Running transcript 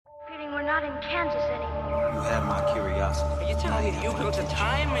not in Kansas anymore. You have my curiosity. Are you telling me you built a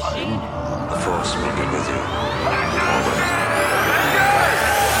time machine? The Force will be with you.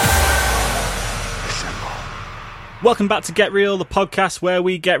 Assemble. Welcome back to Get Real, the podcast where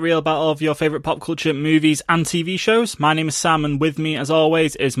we get real about all of your favourite pop culture movies and TV shows. My name is Sam, and with me, as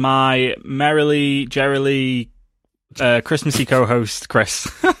always, is my merrily, jerrily, Christmassy co-host, Chris.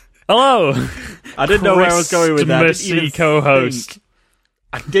 Hello! I didn't know where I was going with that. Christmassy co-host.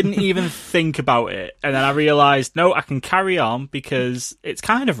 I didn't even think about it, and then I realised, no, I can carry on because it's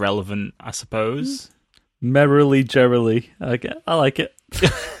kind of relevant, I suppose. Merrily, jerrily. I like it.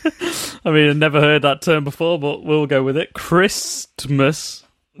 I mean, I've never heard that term before, but we'll go with it. Christmas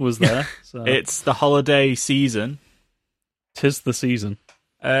was there. So. It's the holiday season. 'Tis the season.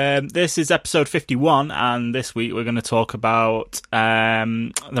 This is episode 51, and this week we're going to talk about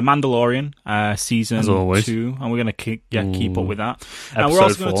The Mandalorian, season 2, and we're going to keep up with that. And we're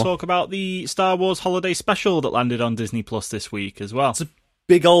also going to talk about the Star Wars holiday special that landed on Disney Plus this week as well. It's a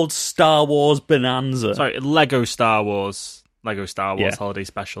big old Star Wars bonanza. Sorry, Lego Star Wars holiday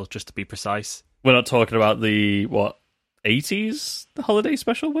special, just to be precise. We're not talking about the, 80s holiday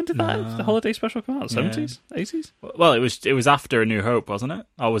special? When did the holiday special come out? 70s? 80s? Well, it was after A New Hope, wasn't it?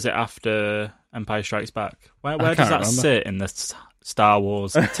 Or was it after Empire Strikes Back? Where does that remember. Sit in the Star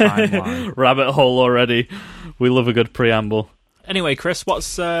Wars timeline? Rabbit hole already. We love a good preamble. Anyway, Chris, what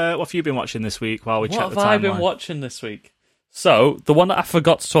have you been watching this week while we check the timeline? What have I been watching this week? So, the one that I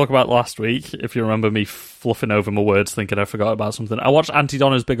forgot to talk about last week, if you remember me fluffing over my words thinking I forgot about something, I watched Aunty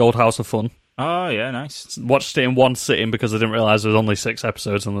Donna's Big Old House of Fun. Oh, yeah, nice. Watched it in one sitting because I didn't realise there was only 6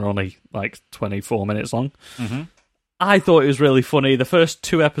 episodes and they're only, 24 minutes long. Mm-hmm. I thought it was really funny. The first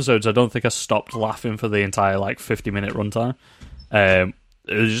 2 episodes, I don't think I stopped laughing for the entire, 50-minute runtime. It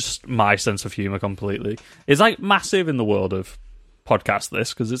was just my sense of humour completely. It's, massive in the world of podcasts,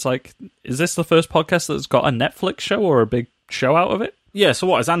 this, because it's is this the first podcast that's got a Netflix show or a big show out of it? Yeah, so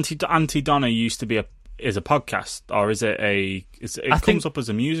what, is Aunty Donna used to be is a podcast, or is it comes up as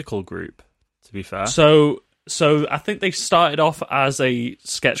a musical group, to be fair? So I think they started off as a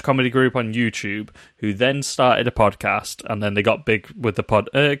sketch comedy group on YouTube, who then started a podcast, and then they got big with the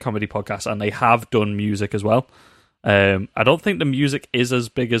comedy podcast, and they have done music as well. I don't think the music is as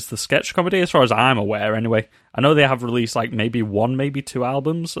big as the sketch comedy, as far as I'm aware, anyway. I know they have released, maybe 1, maybe 2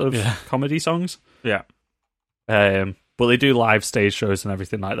 albums of comedy songs. Yeah. But they do live stage shows and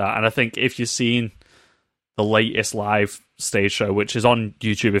everything like that. And I think if you've seen the latest live stage show, which is on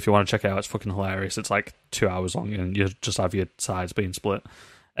YouTube if you want to check it out, it's fucking hilarious. It's 2 hours long and you just have your sides being split.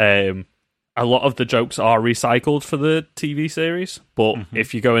 A lot of the jokes are recycled for the TV series, but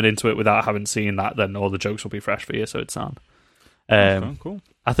if you're going into it without having seen that, then all the jokes will be fresh for you, so it's on. Cool.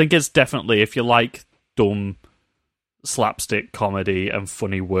 I think it's definitely, if you like dumb slapstick comedy and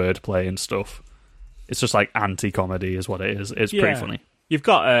funny wordplay and stuff, it's just anti-comedy is what it is. It's pretty funny. You've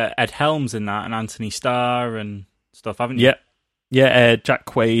got Ed Helms in that and Anthony Starr and stuff, haven't you? Yeah. Jack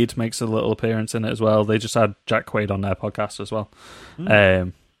Quaid makes a little appearance in it as well. They just had Jack Quaid on their podcast as well.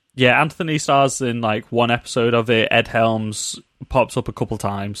 Anthony Starr's in 1 episode of it. Ed Helms pops up a couple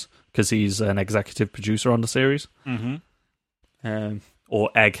times because he's an executive producer on the series. Mm-hmm. Or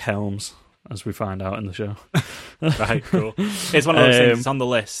Egg Helms, as we find out in the show. Right, cool. It's one of those things. It's on the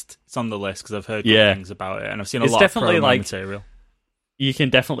list. It's on the list because I've heard good things about it, and I've seen a lot of promo material. You can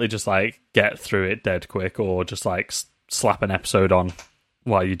definitely just get through it dead quick, or just slap an episode on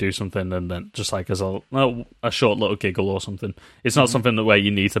while you do something, and then just as a short little giggle or something. It's not something where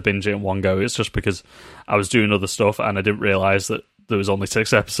you need to binge it in one go. It's just because I was doing other stuff and I didn't realise that there was only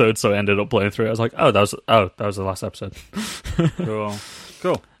 6 episodes, so I ended up playing through it. I was like, that was the last episode.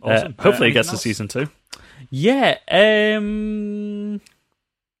 Cool. Awesome. Hopefully it gets to season 2. Yeah. I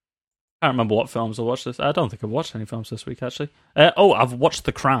can't remember what films I watched this. I don't think I've watched any films this week, actually. I've watched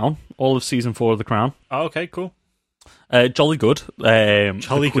The Crown, all of season 4 of The Crown. Oh, okay, cool. Jolly good. It's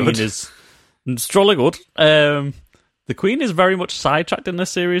jolly good. The Queen is very much sidetracked in this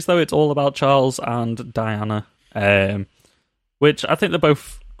series, though. It's all about Charles and Diana, which I think they're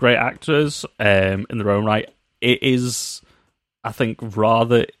both great actors in their own right. It is, I think,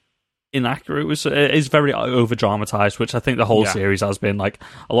 rather inaccurate. It is very over-dramatized, which I think the whole series has been. A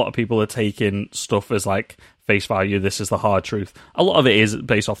lot of people are taking stuff as face value. This is the hard truth. A lot of it is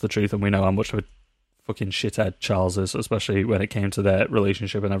based off the truth, and we know how much of a fucking shithead Charles is, especially when it came to their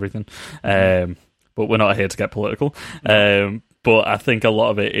relationship and everything. But we're not here to get political. But I think a lot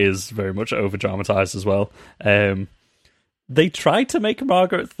of it is very much over-dramatized as well. They tried to make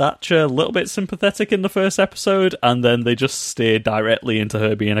Margaret Thatcher a little bit sympathetic in the first episode, and then they just steered directly into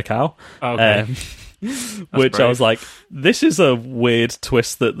her being a cow. Okay. Which brave. I was like, this is a weird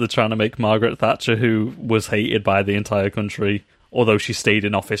twist that they're trying to make Margaret Thatcher, who was hated by the entire country, although she stayed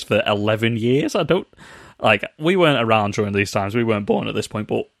in office for 11 years. We weren't around during these times. We weren't born at this point,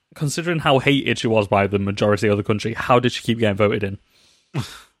 but considering how hated she was by the majority of the country, how did she keep getting voted in?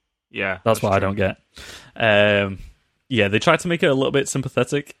 Yeah. That's what true. I don't get. Yeah, they tried to make her a little bit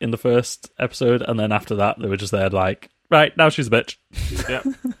sympathetic in the first episode, and then after that, they were just there like, right, now she's a bitch. Yeah,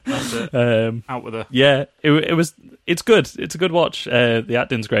 that's it. Out with her. Yeah, it's good. It's a good watch. The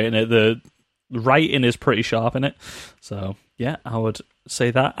acting's great in it. The writing is pretty sharp in it. So, yeah, I would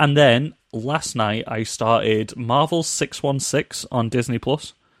say that. And then, last night, I started Marvel 616 on Disney+.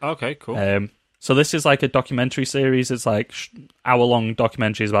 Okay, cool. So this is like a documentary series. It's like hour-long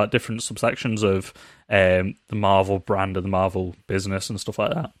documentaries about different subsections of the Marvel brand and the Marvel business and stuff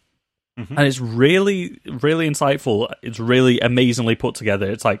like that. Mm-hmm. And it's really, really insightful. It's really amazingly put together.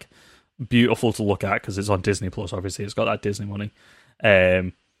 It's like beautiful to look at because it's on Disney+, obviously. It's got that Disney money.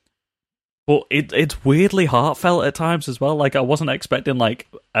 But it's weirdly heartfelt at times as well. Like, I wasn't expecting, like,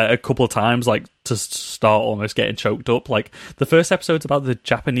 a couple of times, like, to start almost getting choked up. Like, the first episode's about the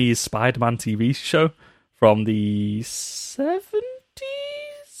Japanese Spider-Man TV show from the 70s,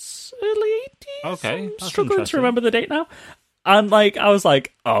 early 80s? Okay, I'm struggling to remember the date now. And, like, I was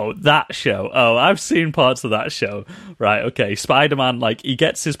like, oh, that show. Oh, I've seen parts of that show. Right, okay. Spider-Man, like, he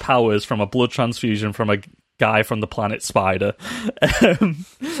gets his powers from a blood transfusion from a guy from the planet Spider.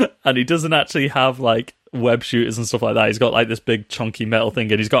 And he doesn't actually have, like, web shooters and stuff like that. He's got, like, this big chunky metal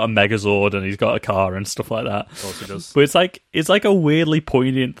thing, and he's got a Megazord, and he's got a car and stuff like that. Of course he does. But it's like a weirdly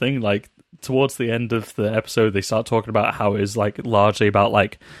poignant thing, like, towards the end of the episode, they start talking about how it's like largely about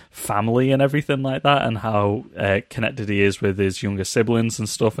like family and everything like that, and how connected he is with his younger siblings and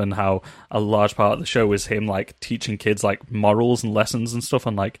stuff, and how a large part of the show is him like teaching kids like morals and lessons and stuff,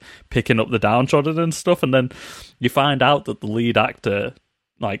 and like picking up the downtrodden and stuff. And then you find out that the lead actor,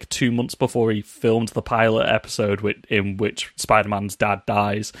 like 2 months before he filmed the pilot episode in which Spider-Man's dad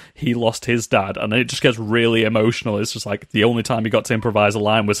dies, he lost his dad, and it just gets really emotional. It's just like the only time he got to improvise a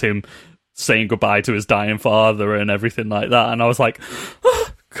line was him saying goodbye to his dying father and everything like that. And I was like,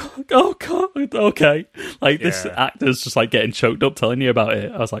 oh God, okay. Like, this actor's just like getting choked up telling you about it.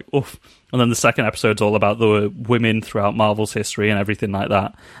 I was like, oof. And then the second episode's all about the women throughout Marvel's history and everything like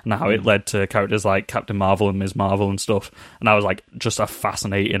that, and how it led to characters like Captain Marvel and Ms. Marvel and stuff. And I was like, just a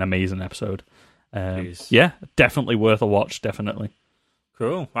fascinating, amazing episode. Yeah, definitely worth a watch, definitely.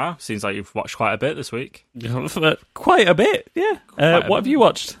 Cool. Wow, seems like you've watched quite a bit this week. Quite a bit, yeah. What have you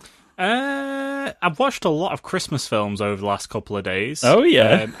watched? I've watched a lot of Christmas films over the last couple of days. Oh,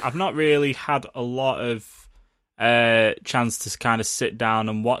 yeah. I've not really had a lot of chance to kind of sit down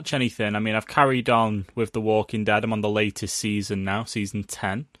and watch anything. I mean, I've carried on with The Walking Dead. I'm on the latest season now, season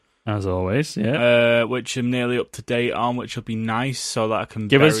 10. As always, yeah. Which I'm nearly up to date on, which will be nice so that I can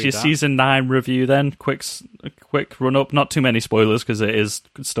give us your season 9 review then. Quick run up. Not too many spoilers because it is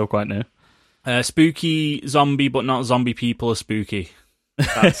still quite new. Spooky zombie, but not zombie people are spooky.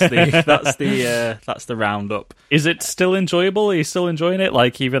 That's the roundup. Is it still enjoyable? Are you still enjoying it?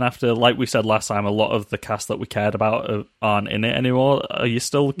 Like, even after, like we said last time, a lot of the cast that we cared about aren't in it anymore. Are you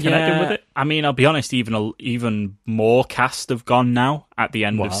still connecting with it? I mean, I'll be honest, even more cast have gone now at the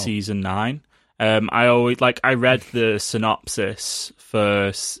end of season 9. I read the synopsis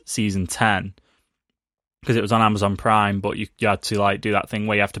for season 10 because it was on Amazon Prime, but you had to like do that thing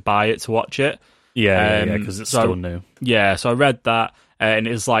where you have to buy it to watch it. Yeah, because it's still new. Yeah, so I read that. And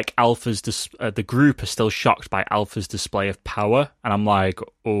it's like the group are still shocked by Alpha's display of power. And I'm like,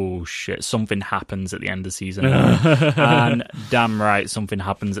 oh shit, something happens at the end of season 9. And damn right, something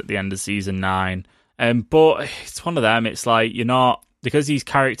happens at the end of season 9. But it's one of them, it's like, you're not, because these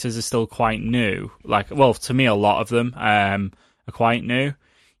characters are still quite new, like, well, to me, a lot of them are quite new.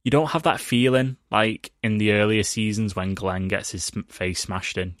 You don't have that feeling like in the earlier seasons when Glenn gets his face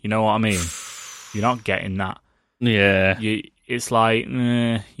smashed in. You know what I mean? You're not getting that. Yeah. It's like,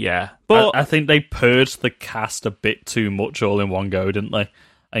 yeah. But I think they purged the cast a bit too much all in one go, didn't they?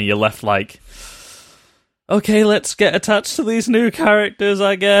 And you're left like, okay, let's get attached to these new characters,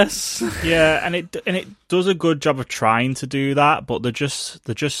 I guess. Yeah, and it does a good job of trying to do that, but they're just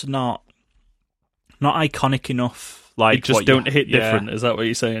not iconic enough. Like, it just don't hit different. Is that what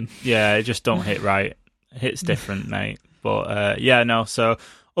you're saying? Yeah, it just don't hit right. It hits different, mate. But so.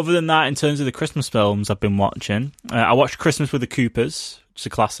 Other than that, in terms of the Christmas films I've been watching, I watched Christmas with the Coopers, which is a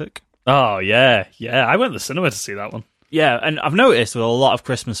classic. Oh, yeah. Yeah, I went to the cinema to see that one. Yeah, and I've noticed with a lot of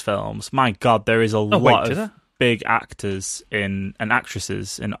Christmas films, my God, there is a lot of big actors and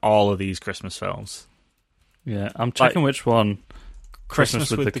actresses in all of these Christmas films. Yeah, I'm checking which one.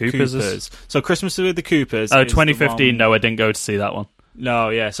 Christmas with the Coopers. So Christmas with the Coopers. Oh, 2015. No, I didn't go to see that one. No,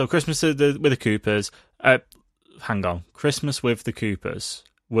 yeah. So Christmas with the Coopers. Hang on. Christmas with the Coopers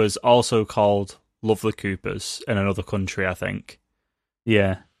was also called Love the Coopers in another country, I think.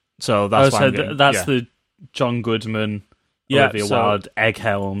 Yeah. So that's the John Goodman, Olivia Wilde, Egg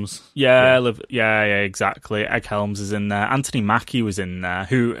Helms. Yeah, exactly. Egg Helms is in there. Anthony Mackie was in there,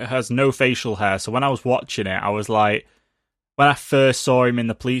 who has no facial hair. So when I was watching it, I was like, when I first saw him in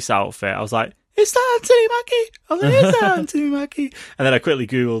the police outfit, I was like, is that Anthony Mackie? I was like, is that Anthony Mackie? And then I quickly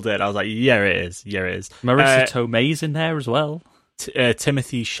Googled it. I was like, yeah, it is. Marissa Tomei's in there as well.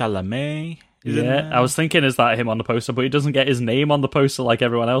 Timothy Chalamet. Yeah, I was thinking, is that him on the poster? But he doesn't get his name on the poster like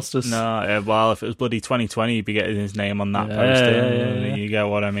everyone else does. No, well, if it was bloody 2020, he'd be getting his name on that poster. Yeah. You get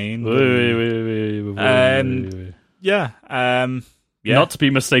what I mean? Yeah. Not to be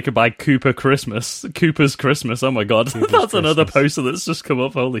mistaken by Cooper's Christmas. Oh my god, that's another poster that's just come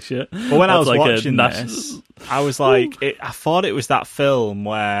up. Holy shit! But when I was watching this, I was like, I thought it was that film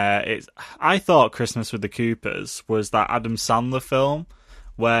where I thought Christmas with the Coopers was that Adam Sandler film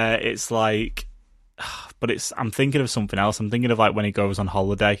where it's like, but I'm thinking of something else. I'm thinking of like when he goes on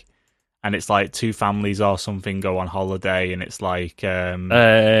holiday, and it's like two families or something go on holiday, and it's like, and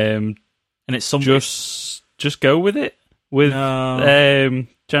it's something. Just go with it. With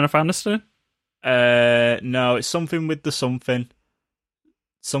Jennifer Aniston? No, it's something with the something.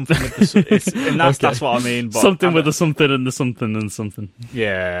 Something with the and that's what I mean. But something with the something and the something and something.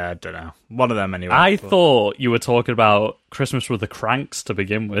 Yeah, I don't know. One of them anyway. I thought you were talking about Christmas with the Cranks to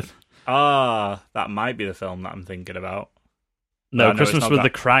begin with. That might be the film that I'm thinking about. No, Christmas with the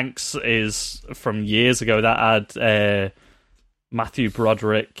Cranks is from years ago. That had Matthew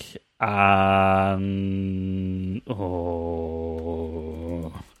Broderick and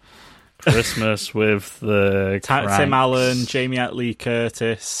Christmas with the Tim Allen, Jamie Lee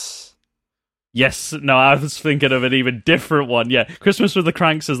Curtis. Yes, no, I was thinking of an even different one. Yeah, Christmas with the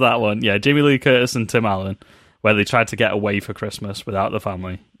Cranks is that one. Yeah, Jamie Lee Curtis and Tim Allen, where they tried to get away for Christmas without the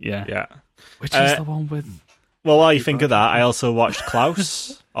family. Yeah. Which is the one with... Well, while you think of that, I also watched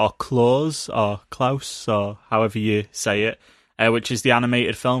Klaus, or Klaus, or Klaus, or however you say it, which is the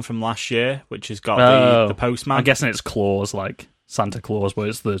animated film from last year, which has got the postman. I'm guessing it's Claus, like Santa Claus, but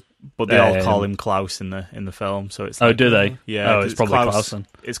it's the... But they all call him Klaus in the film, so it's like... Oh, do they? Yeah. Oh, it's probably Klaus then.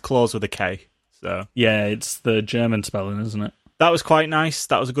 It's Claus with a K, so... Yeah, it's the German spelling, isn't it? That was quite nice.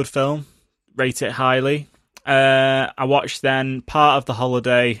 That was a good film. Rate it highly. I watched then part of The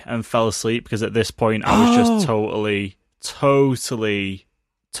Holiday and fell asleep, because at this point I was just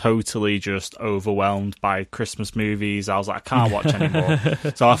totally just overwhelmed by Christmas movies. I was like, I can't watch anymore.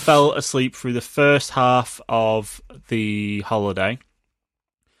 So I fell asleep through the first half of The Holiday,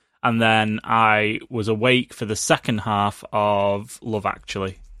 and then I was awake for the second half of Love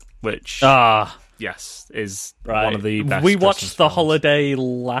Actually, which yes, is one of the best. We watched Christmas The films. Holiday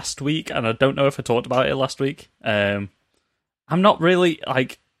last week, and I don't know if I talked about it last week. I'm not really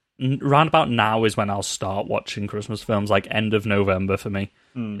like... Round about now is when I'll start watching Christmas films, like end of November for me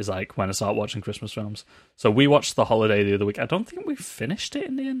is like when I start watching Christmas films. So we watched The Holiday the other week. I don't think we finished it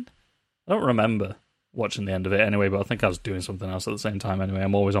in the end. I don't remember watching the end of it anyway, but I think I was doing something else at the same time anyway.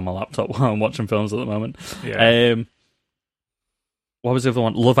 I'm always on my laptop while I'm watching films at the moment. Yeah. What was the other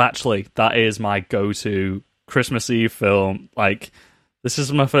one? Love Actually. That is my go-to Christmas Eve film. Like... This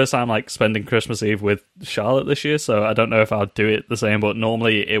is my first time like spending Christmas Eve with Charlotte this year, so I don't know if I'll do it the same, but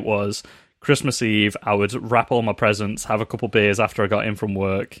normally it was Christmas Eve, I would wrap all my presents, have a couple beers after I got in from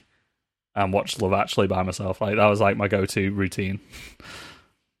work, and watch Love Actually by myself. Like that was like my go-to routine.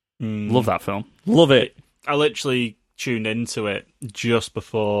 Love that film. Love it. I literally tuned into it just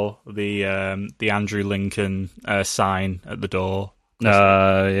before the Andrew Lincoln sign at the door.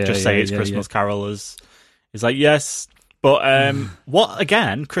 Just say it's Christmas carolers. It's like, yes... But what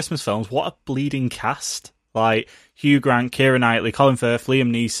again? Christmas films. What a bleeding cast! Like Hugh Grant, Keira Knightley, Colin Firth, Liam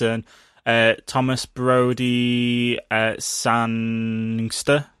Neeson, Thomas Brody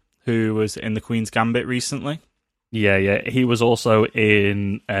Sangster, who was in The Queen's Gambit recently. Yeah. He was also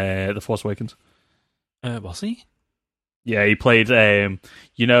in The Force Awakens. Was he? Yeah, he played.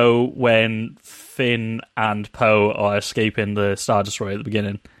 You know when Finn and Poe are escaping the Star Destroyer at the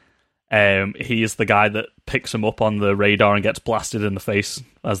beginning. He is the guy that picks him up on the radar and gets blasted in the face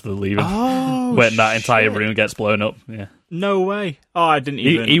as they're leaving. Oh, when that entire room gets blown up. Yeah. No way. Oh, I didn't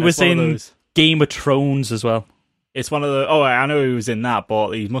even... He was in Game of Thrones as well. It's one of the... Oh, I know he was in that,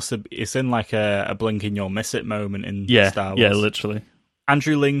 but he must have... It's in like a blink and you'll miss it moment in Star Wars. Yeah, literally.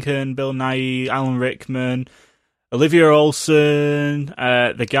 Andrew Lincoln, Bill Nighy, Alan Rickman, Olivia Olson,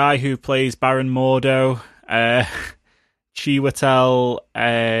 the guy who plays Baron Mordo, Chiwetel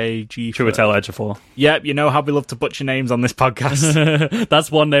Ejiofor. Yep, you know how we love to butcher names on this podcast.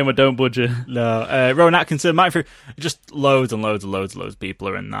 That's one name I don't butcher. No, Rowan Atkinson, just loads and loads of people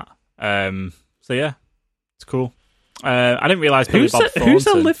are in that. So yeah, it's cool. I didn't realise Billy Bob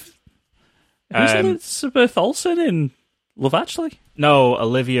Thornton. Who's Elizabeth Olsen in Love Actually? No,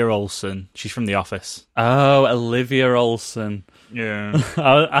 Olivia Olsen. She's from The Office. Oh, Olivia Olsen. Yeah.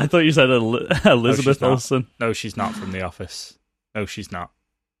 I thought you said Elizabeth Olsen. No, she's not from The Office. No, she's not.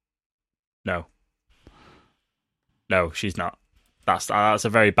 No, she's not. That's a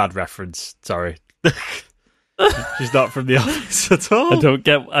very bad reference. Sorry. She's not from The Office at all.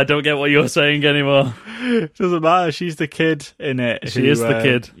 I don't get what you're saying anymore. Doesn't matter. She's the kid in it. She is the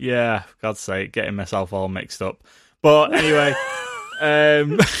kid. Yeah, for God's sake, getting myself all mixed up. But anyway,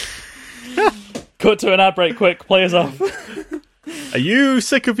 cut to an ad break. Quick, play us off. Are you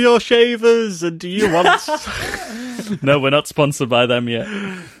sick of your shavers? And do you want? No, we're not sponsored by them yet.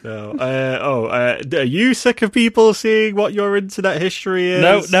 No. Are you sick of people seeing what your internet history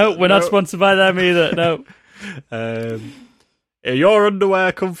is? No, we're not sponsored by them either. No. Are your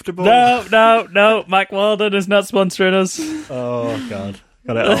underwear comfortable? No. Mac Walden is not sponsoring us. Oh God,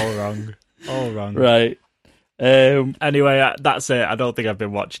 got it all wrong. All wrong. Right. Anyway, that's it. I don't think I've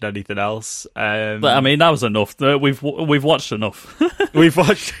been watching anything else. But I mean, that was enough. We've watched enough. We've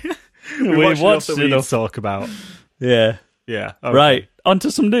watched enough that we need to talk about. Yeah. Okay. Right. On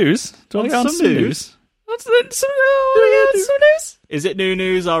to some news. Do you want to get on some news? Some news? Is it new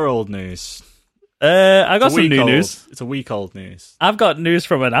news or old news? I got some new news. It's a week old news. I've got news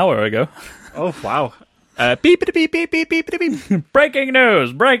from an hour ago. Oh wow! Beep beep beep beep beep beep. Breaking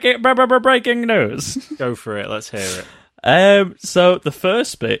news! Breaking news! Go for it. Let's hear it. So the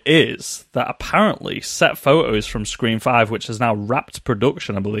first bit is that apparently set photos from Scream 5, which has now wrapped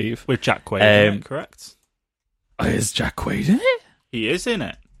production, I believe, with Jack Quaid in it, correct? Is Jack Quaid in it? He is in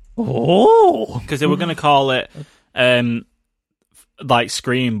it. Oh, because they were going to call it like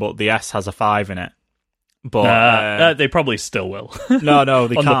Scream, but the S has a 5 in it. But they probably still will. No,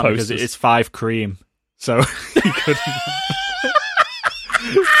 they can't because it's 5 Cream. So he couldn't.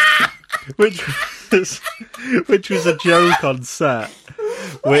 which was a joke on set.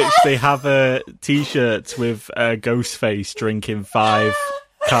 Which they have T-shirts with Ghostface drinking 5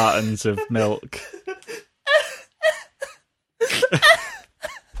 cartons of milk.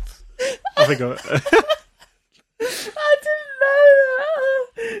 I think I didn't know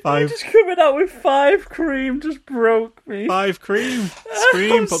that. You just coming out with 5 Cream just broke me. 5 Cream.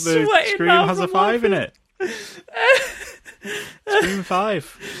 Scream, but the Scream has a 5 in it. Scream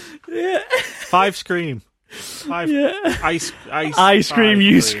 5. Yeah. 5 Scream. 5. Yeah. I scream,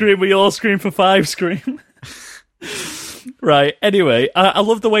 you scream, we all scream for 5 Scream. Right. Anyway, I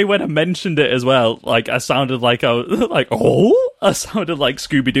love the way when I mentioned it as well. Like I sounded like I sounded like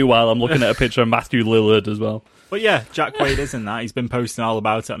Scooby Doo while I'm looking at a picture of Matthew Lillard as well. But yeah, Jack Quaid is in that. He's been posting all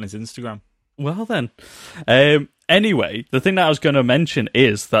about it on his Instagram. Well then, anyway, the thing that I was going to mention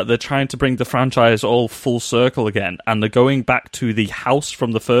is that they're trying to bring the franchise all full circle again, and they're going back to the house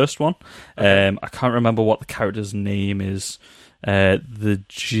from the first one. I can't remember what the character's name is. The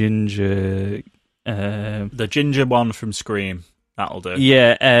ginger one from Scream. That'll do.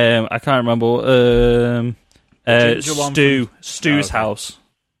 Yeah, I can't remember. Stu's house.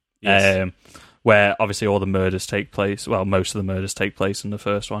 Yes. Where obviously all the murders take place. Well, most of the murders take place in the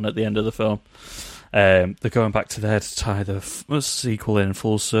first one at the end of the film. They're going back to there to tie the sequel in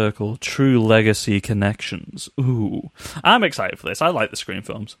full circle. True legacy connections. Ooh. I'm excited for this. I like the Scream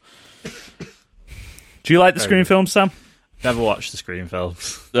films. Do you like the Scream films, Sam? Never watched the Scream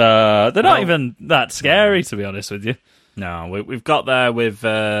films. They're not even that scary, to be honest with you. No, we've got there with...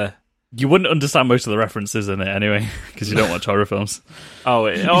 You wouldn't understand most of the references in it anyway, because you don't watch horror films. Well,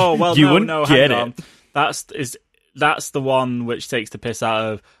 you wouldn't get it. That's the one which takes the piss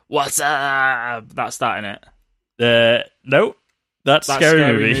out of "What's up?" That's that in it. Nope. That's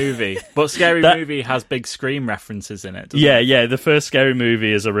Scary Movie. But Scary Movie has big Scream references in it. Yeah. The first Scary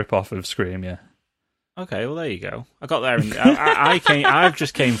Movie is a rip-off of Scream. Yeah. Okay, well there you go. I got there. I've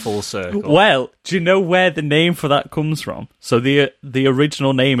just came full circle. Well, do you know where the name for that comes from? So the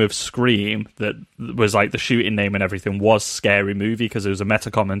original name of Scream, that was like the shooting name and everything, was Scary Movie because it was a meta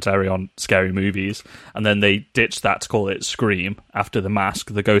commentary on scary movies, and then they ditched that to call it Scream after the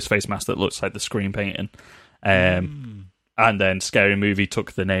mask, the Ghostface mask that looks like the Scream painting. And then Scary Movie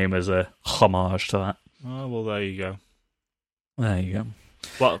took the name as a homage to that. Oh well, there you go. There you go.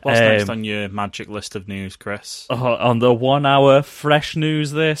 What's next on your magic list of news, Chris? On the 1 hour fresh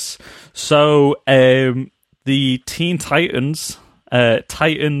news this. So, the Teen Titans,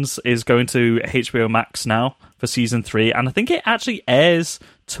 Titans is going to HBO Max now. for season 3, and I think it actually airs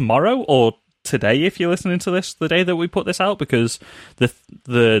tomorrow or today if you're listening to this, the day that we put this out, because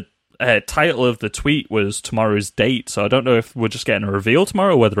the title of the tweet was tomorrow's date, so I don't know if we're just getting a reveal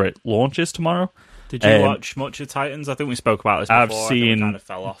tomorrow or whether it launches tomorrow. Did you watch much of Titans? I think we spoke about this before. I've seen, kind of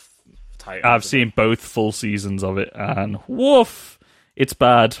fell off Titans. I've seen both full seasons of it, and woof, it's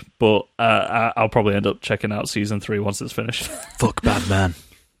bad, but I'll probably end up checking out season 3 once it's finished. Fuck Batman.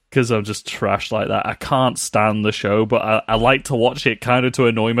 Because I'm just trashed like that. I can't stand the show, but I like to watch it kind of to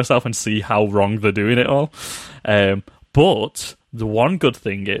annoy myself and see how wrong they're doing it all. But the one good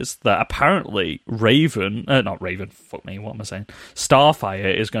thing is that apparently Starfire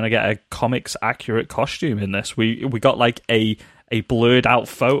is going to get a comics accurate costume in this. We got like a blurred out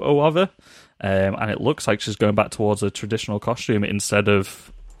photo of her, and it looks like she's going back towards a traditional costume instead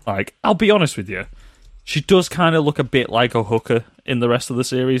of, like, I'll be honest with you, she does kind of look a bit like a hooker in the rest of the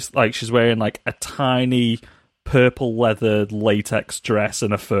series. Like, she's wearing like a tiny purple leather latex dress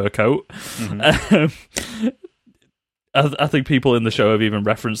and a fur coat. Mm-hmm. I think people in the show have even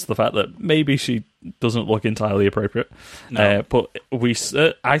referenced the fact that maybe she doesn't look entirely appropriate. No. But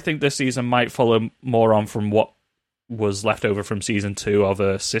I think this season might follow more on from what was left over from season 2 of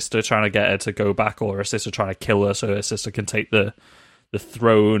her sister trying to get her to go back, or her sister trying to kill her so her sister can take the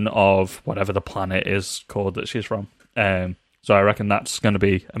throne of whatever the planet is called that she's from. So I reckon that's going to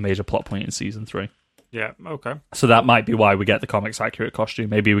be a major plot point in season 3. Yeah, okay. So that might be why we get the comics accurate costume.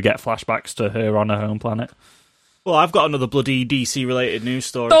 Maybe we get flashbacks to her on her home planet. Well, I've got another bloody DC-related news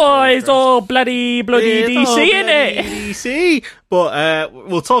story. Oh, it's all bloody DC, in it? DC! But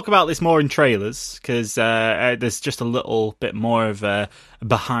we'll talk about this more in trailers, because there's just a little bit more of a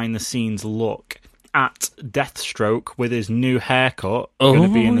behind-the-scenes look at Deathstroke with his new haircut. Going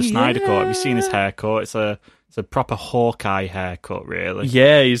to be in the Snyder Cut. Have you seen his haircut? It's a proper Hawkeye haircut, really.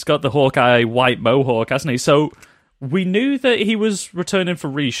 Yeah, he's got the Hawkeye white mohawk, hasn't he? So we knew that he was returning for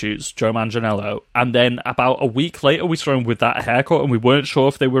reshoots, Joe Manganiello, and then about a week later we saw him with that haircut, and we weren't sure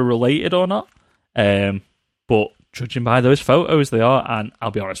if they were related or not. But judging by those photos, they are, and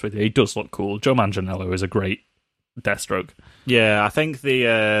I'll be honest with you, he does look cool. Joe Manganiello is a great Deathstroke. Yeah, I think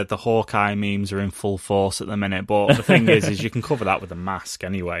the Hawkeye memes are in full force at the minute, but the thing is you can cover that with a mask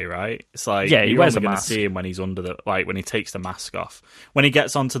anyway, right? It's like, yeah, he wears a mask. See him when he's under when he takes the mask off. When he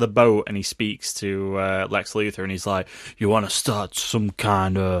gets onto the boat and he speaks to Lex Luthor and he's like, "You want to start some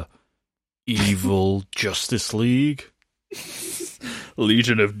kind of evil Justice League?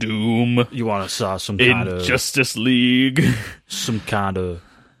 Legion of Doom. You want to start some kind of Justice League? Some kind of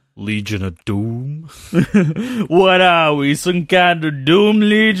Legion of Doom? What are we, some kind of Doom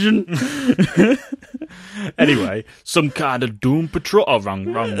Legion?" Anyway, some kind of Doom Patrol. Oh, wrong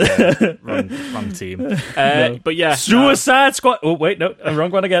team. No. But yeah, Suicide Squad. Oh wait, no,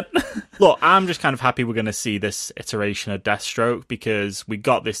 wrong one again. Look, I'm just kind of happy we're going to see this iteration of Deathstroke, because we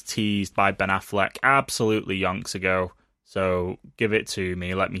got this teased by Ben Affleck absolutely yonks ago. So give it to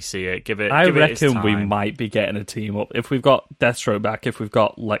me. Let me see it. I reckon we might be getting a team up if we've got Deathstroke back, if we've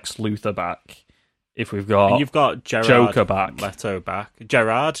got Lex Luthor back, if we've got you've got Joker back, Leto back,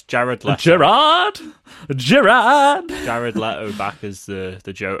 Jared Leto, Jared Leto back as a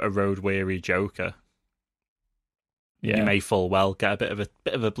road weary Joker. Yeah, you may full well get a bit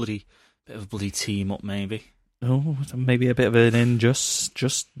of a bloody team up, maybe. Oh, maybe a bit of an in just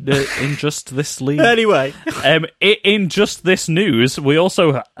this league. Anyway, in just this news, we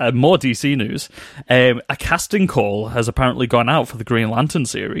also more DC news. A casting call has apparently gone out for the Green Lantern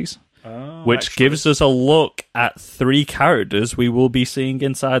series, which gives us a look at 3 characters we will be seeing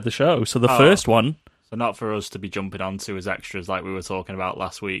inside the show. So the first one, so not for us to be jumping onto as extras like we were talking about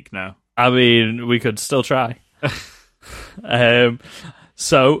last week. No, I mean we could still try.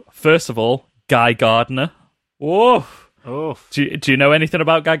 So first of all, Guy Gardner. Whoa! Oh, do you know anything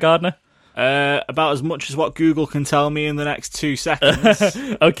about Guy Gardner? About as much as what Google can tell me in the next 2 seconds.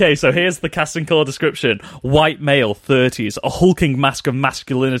 Okay, so here's the casting call description: white male, 30s, a hulking mask of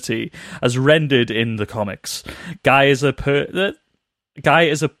masculinity, as rendered in the comics. Guy is a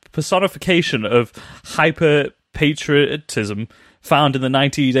personification of hyper patriotism found in the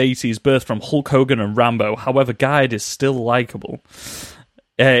 1980s, birthed from Hulk Hogan and Rambo. However, Guy is still likable.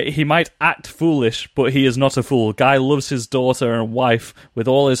 He might act foolish, but he is not a fool. Guy loves his daughter and wife with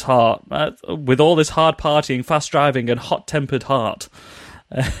all his heart, with all his hard partying, fast driving, and hot-tempered heart.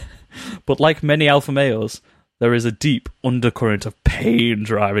 But like many alpha males, there is a deep undercurrent of pain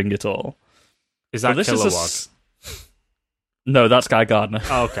driving it all. Is that Kilowog? No, that's Guy Gardner.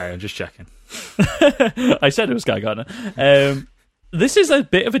 Oh, okay, I'm just checking. I said it was Guy Gardner. This is a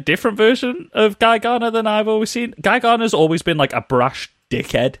bit of a different version of Guy Gardner than I've always seen. Guy Gardner's always been like a brash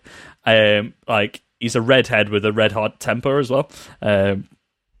dickhead. Like he's a redhead with a red hot temper as well.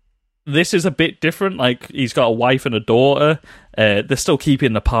 This is a bit different. Like, he's got a wife and a daughter. They're still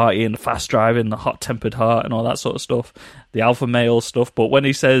keeping the party and the fast driving, the hot tempered heart, and all that sort of stuff. The alpha male stuff. But when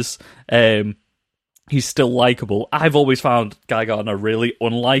he says he's still likable, I've always found Guy Gardner really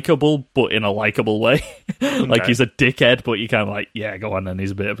unlikable, but in a likable way. Like, he's a dickhead, but you kind of like, yeah, go on then.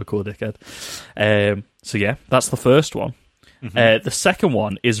 He's a bit of a cool dickhead. So yeah, that's the first one. The second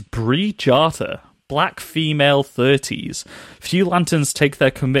one is Bree Jarter. Black female 30s. Few lanterns take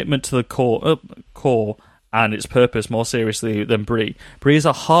their commitment to the core and its purpose more seriously than Bree. Bree is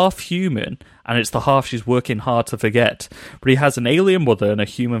a half human, and it's the half she's working hard to forget. Bree has an alien mother and a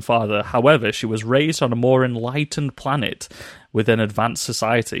human father. However, she was raised on a more enlightened planet with an advanced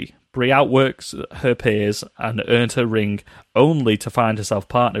society. Bree outworks her peers and earned her ring only to find herself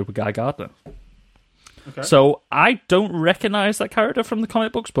partnered with Guy Gardner. Okay. So I don't recognise that character from the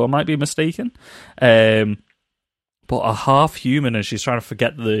comic books, but I might be mistaken. But a half human, and she's trying to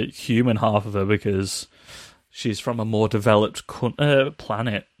forget the human half of her because she's from a more developed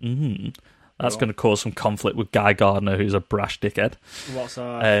planet. That's going to cause some conflict with Guy Gardner, who's a brash dickhead. What's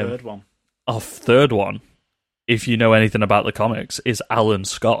our third one? Our third one, if you know anything about the comics, is Alan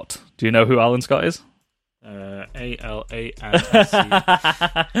Scott. Do you know who Alan Scott is? Alansk.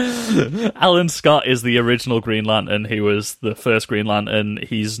 Alan Scott is the original Green Lantern. He was the first Green Lantern.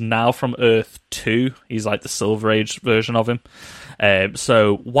 He's now from Earth 2. He's like the Silver Age version of him.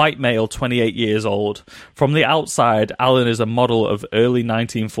 So, white male, 28 years old. From the outside, Alan is a model of early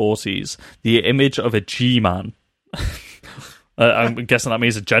 1940s, the image of a G-man. I'm guessing that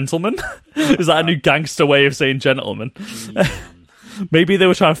means a gentleman? Is that a new gangster way of saying gentleman? Maybe they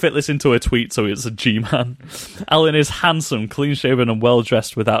were trying to fit this into a tweet, so it's a G-man. Alan is handsome, clean-shaven and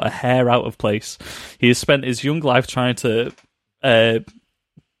well-dressed without a hair out of place. He has spent his young life trying to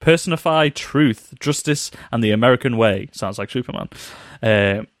personify truth, justice, and the American way. Sounds like Superman.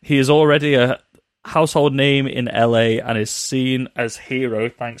 He is already a household name in LA and is seen as hero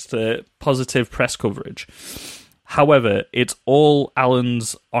thanks to positive press coverage. However, it's all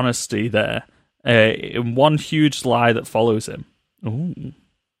Alan's honesty there, in one huge lie that follows him. Ooh.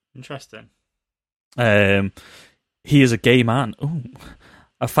 Interesting. He is a gay man. Ooh.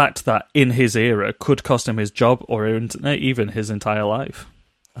 A fact that in his era could cost him his job or even his entire life.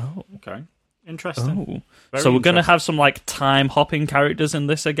 Oh, okay. Interesting. Oh. So we're going to have some like time hopping characters in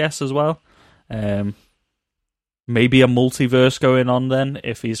this, I guess, as well. Maybe a multiverse going on then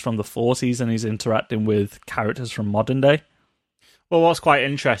if he's from the 40s and he's interacting with characters from modern day. Well, what's quite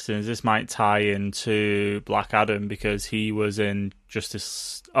interesting is this might tie into Black Adam because he was in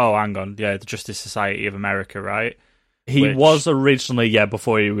Justice... Oh, hang on. Yeah, the Justice Society of America, right? He was originally,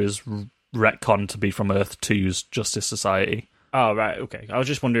 before he was retconned to be from Earth 2's Justice Society. Oh, right, okay. I was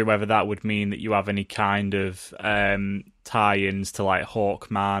just wondering whether that would mean that you have any kind of tie-ins to, like,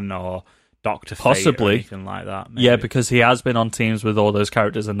 Hawkman or Dr. Fate or anything like that. Maybe. Yeah, because he has been on teams with all those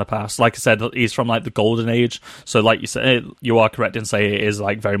characters in the past. Like I said, he's from like the Golden Age. So like you said, you are correct in saying it is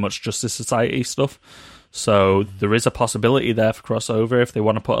like very much Justice Society stuff. So there is a possibility there for crossover if they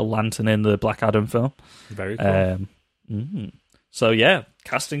want to put a lantern in the Black Adam film. Very cool. So yeah,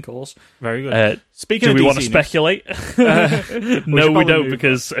 casting calls. Very good. Speaking do of we DC want to speculate? No, we don't,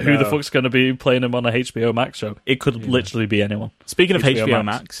 because who the fuck's going to be playing him on a HBO Max show? It could literally be anyone. Speaking of HBO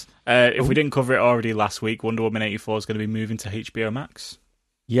Max, if we didn't cover it already last week, Wonder Woman 84 is going to be moving to HBO Max.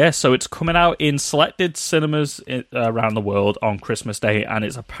 Yeah, so it's coming out in selected cinemas around the world on Christmas Day, and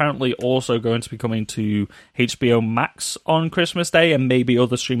it's apparently also going to be coming to HBO Max on Christmas Day and maybe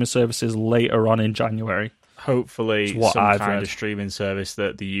other streaming services later on in January. Hopefully some kind of streaming service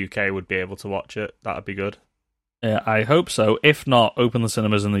that the UK would be able to watch it. That'd be good. Yeah, I hope so. If not, open the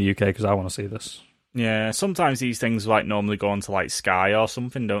cinemas in the UK because I want to see this. Yeah, sometimes these things like normally go on to like Sky or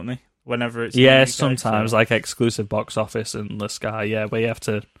something, don't they? Whenever it's sometimes like exclusive box office in the Sky. Yeah, where you have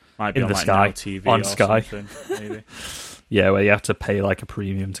to might be in on the like Sky Now TV on or Sky. Maybe. Yeah, where you have to pay like a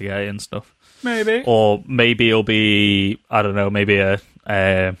premium to get it and stuff. Maybe, or maybe it'll be I don't know, maybe a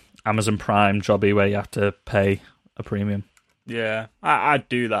Amazon Prime jobby where you have to pay a premium. Yeah, I'd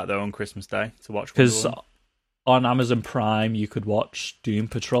do that though on Christmas Day to watch. Because on Amazon Prime you could watch Doom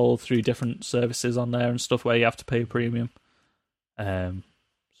Patrol through different services on there and stuff where you have to pay a premium.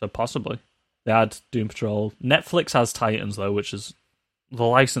 So possibly they had Doom Patrol. Netflix has Titans though, which is the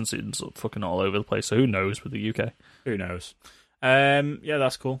licensing's fucking all over the place. So who knows with the UK? Who knows? Yeah,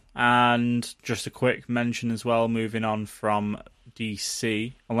 that's cool. And just a quick mention as well. Moving on from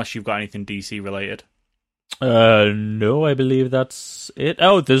DC, unless you've got anything DC related. No, I believe that's it.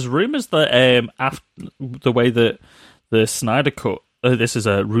 Oh, there's rumors that after the way that the Snyder Cut, this is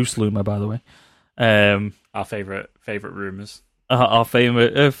a Roos Loomer, by the way. Our favourite rumours. Our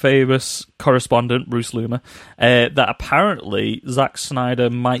famous correspondent, Bruce Loomer, that apparently Zack Snyder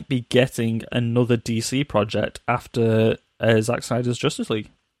might be getting another DC project after Zack Snyder's Justice League.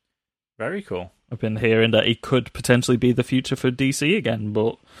 Very cool. I've been hearing that he could potentially be the future for DC again,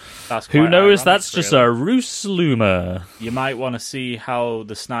 but who knows? That's just a Bruce Loomer. You might want to see how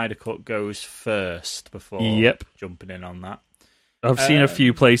the Snyder Cut goes first before jumping in on that. I've seen a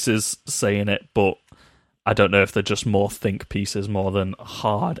few places saying it, but I don't know if they're just more think pieces more than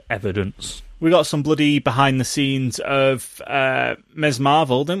hard evidence. We got some bloody behind the scenes of Ms.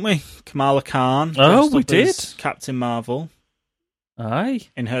 Marvel, didn't we? Kamala Khan. Oh, we did. Captain Marvel. Aye.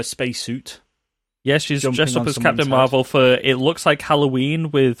 In her spacesuit. Yeah, she's dressed up as Captain Marvel for, it looks like Halloween,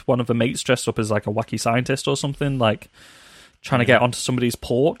 with one of her mates dressed up as like a wacky scientist or something, like trying to get onto somebody's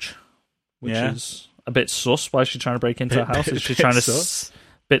porch, which is a bit sus. Why is she trying to break into a house? Is she trying to...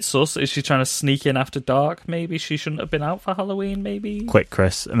 Bit sus. Is she trying to sneak in after dark? Maybe she shouldn't have been out for Halloween. Maybe. Quick,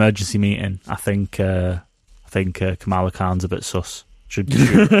 Chris. Emergency meeting. I think Kamala Khan's a bit sus. Should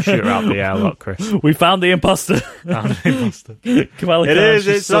shoot her out the airlock, Chris. We found the imposter. Kamala Khan.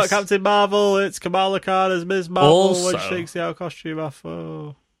 It's not Captain Marvel. It's Kamala Khan as Ms. Marvel when she takes the costume off.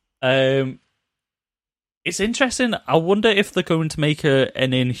 Oh. It's interesting. I wonder if they're going to make her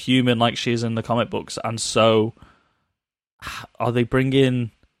an Inhuman like she is in the comic books, and so are they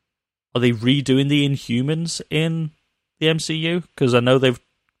redoing the Inhumans in the MCU? Because I know they've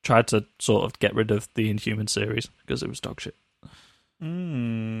tried to sort of get rid of the Inhuman series because it was dog shit. You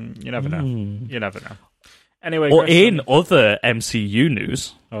never know. You never know. Anyway, or in other MCU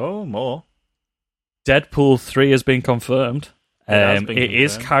news, more. Deadpool 3 has been confirmed. It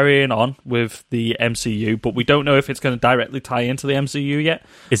is carrying on with the MCU, but we don't know if it's going to directly tie into the MCU yet.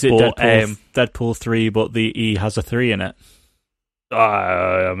 Is it Deadpool 3, but the E has a 3 in it?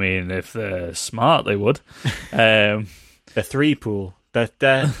 I mean, if they're smart, they would. The 3 pool. Do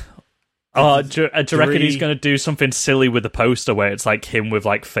you reckon he's going to do something silly with the poster where it's like him with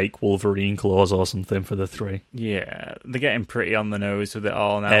like fake Wolverine claws or something for the 3? Yeah, they're getting pretty on the nose with it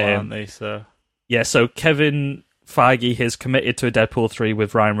all now, aren't they? So yeah, so Kevin Feige has committed to a Deadpool 3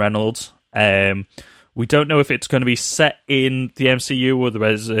 with Ryan Reynolds. We don't know if it's going to be set in the MCU or whether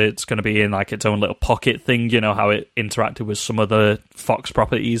it's going to be in like its own little pocket thing, you know, how it interacted with some other Fox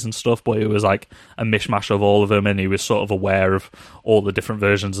properties and stuff, but it was like a mishmash of all of them, and he was sort of aware of all the different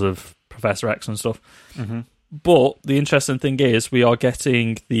versions of Professor X and stuff. Mm-hmm. But the interesting thing is we are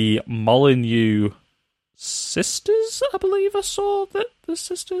getting the Molyneux sisters, I believe I saw that the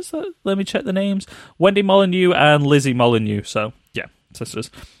sisters. Let me check the names. Wendy Molyneux and Lizzie Molyneux. So, yeah,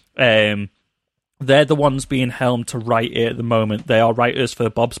 sisters. They're the ones being helmed to write it at the moment. They are writers for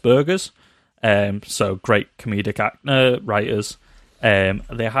Bob's Burgers. So, great comedic writers.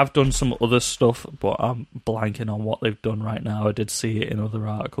 They have done some other stuff, but I'm blanking on what they've done right now. I did see it in other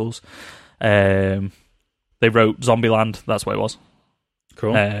articles. They wrote Zombieland. That's what it was.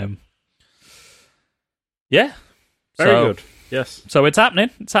 Cool. Yeah. Very good. Yes. So it's happening.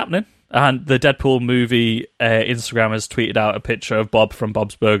 It's happening. And the Deadpool movie Instagram has tweeted out a picture of Bob from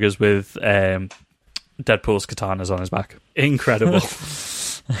Bob's Burgers with Deadpool's katanas on his back. Incredible.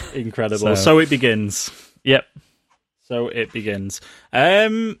 Incredible. So it begins. Yep. So it begins.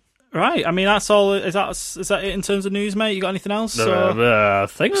 Right. I mean, that's all. Is that it in terms of news, mate? You got anything else? I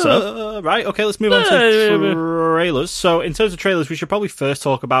think so. Right. Okay. Let's move on to trailers. So, in terms of trailers, we should probably first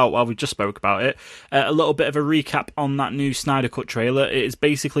talk about. Well, we just spoke about it. A little bit of a recap on that new Snyder Cut trailer. It is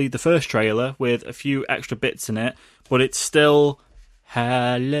basically the first trailer with a few extra bits in it, but it's still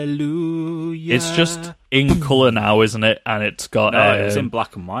hallelujah. It's just in color now, isn't it? And it's got. No, it was in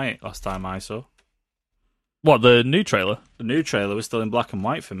black and white last time I saw. What, the new trailer? The new trailer was still in black and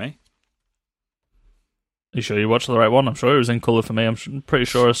white for me. Are you sure you watched the right one? I'm sure it was in colour for me. I'm pretty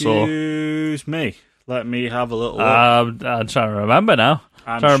sure I saw... Excuse me. Let me have a little look. I'm trying to remember now.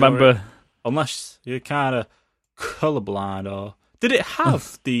 Unless you're kind of colourblind or... Did it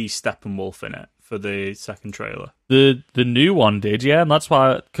have the Steppenwolf in it for the second trailer? The new one did, yeah, and that's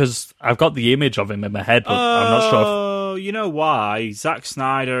why... Because I've got the image of him in my head, but I'm not sure if... Oh, you know why? Zack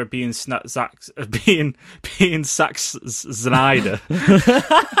Snyder being Zack Snyder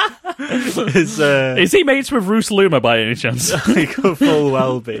is he mates with Bruce Loomer by any chance? He could full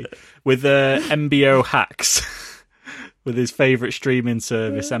well be. With MBO Hacks. With his favourite streaming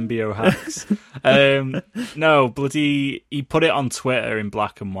service, MBO Hacks. No, bloody... He put it on Twitter in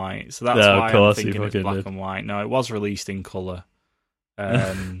black and white, so that's why I'm thinking it's black and white. No, it was released in colour.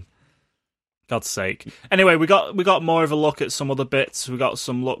 God's sake. Anyway, we got more of a look at some other bits. We got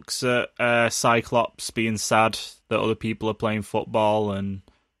some looks at Cyclops being sad that other people are playing football and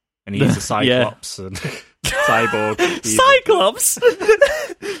and he's a Cyclops and Cyborg. Cyclops.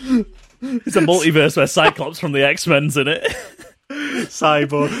 It's a multiverse where Cyclops from the X-Men's in it.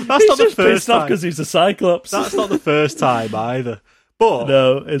 Cyborg. That's not the first time because he's a Cyclops. That's not the first time either. But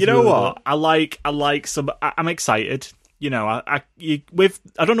no, you know what? I like some. I'm excited. You know, I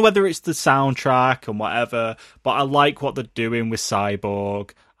don't know whether it's the soundtrack and whatever, but I like what they're doing with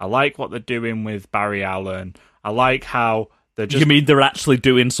Cyborg. I like what they're doing with Barry Allen. I like how they're just. You mean they're actually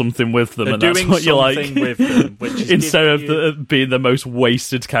doing something with them, and that's what you like with them, which is instead of being the most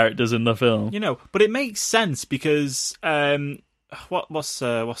wasted characters in the film. You know, but it makes sense because what's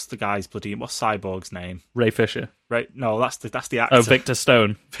the guy's what's Cyborg's name? Ray Fisher. Right? No, that's the actor. Oh, Victor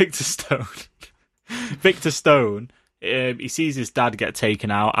Stone. Victor Stone. Victor Stone. He sees his dad get taken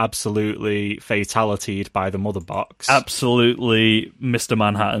out, absolutely fatalitied by the mother box. Absolutely Mr.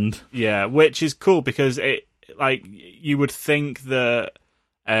 Manhattan. Yeah, which is cool because you would think that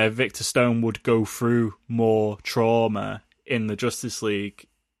Victor Stone would go through more trauma in the Justice League.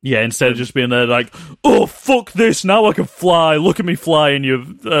 Yeah, instead of just being there like, oh, fuck this, now I can fly, look at me fly in your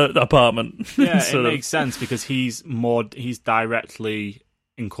apartment. Yeah, it makes sense because he's directly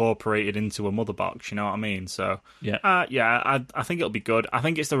incorporated into a mother box, you know what I mean? So I think it'll be good. I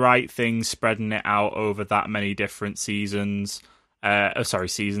think it's the right thing spreading it out over that many different seasons.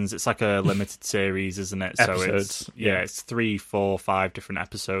 Seasons. It's like a limited series, isn't it? Episodes. So it's 3, 4, 5 different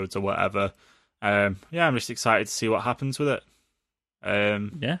episodes or whatever. I'm just excited to see what happens with it.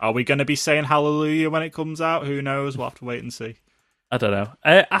 Are we going to be saying hallelujah when it comes out? Who knows? We'll have to wait and see. I don't know.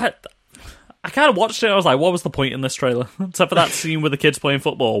 I kind of watched it. I was like, what was the point in this trailer? Except for that scene with the kids playing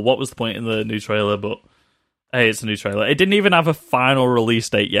football. What was the point in the new trailer? But hey, it's a new trailer. It didn't even have a final release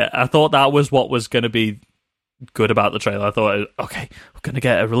date yet. I thought that was what was going to be good about the trailer. I thought, okay, we're going to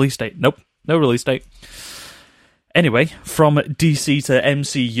get a release date. Nope, no release date. Anyway, from DC to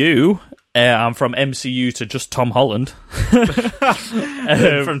MCU, and from MCU to just Tom Holland.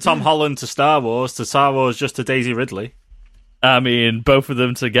 From Tom Holland to Star Wars just to Daisy Ridley. I mean, both of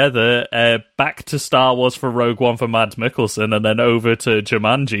them together, back to Star Wars for Rogue One for Mads Mikkelsen, and then over to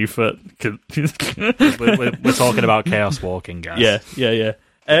Jumanji for... we're talking about Chaos Walking, guys. Yeah.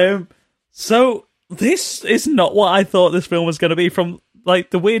 So, this is not what I thought this film was going to be from, like,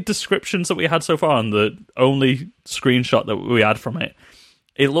 the weird descriptions that we had so far, and the only screenshot that we had from it.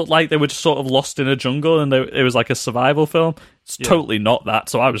 It looked like they were just sort of lost in a jungle and it was like a survival film. It's totally not that,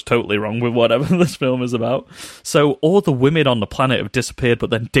 so I was totally wrong with whatever this film is about. So all the women on the planet have disappeared, but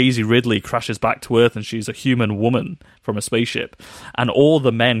then Daisy Ridley crashes back to Earth and she's a human woman from a spaceship. And all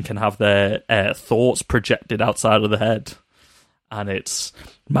the men can have their thoughts projected outside of the head. And it's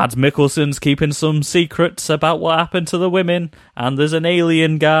Mads Mikkelsen's keeping some secrets about what happened to the women, and there's an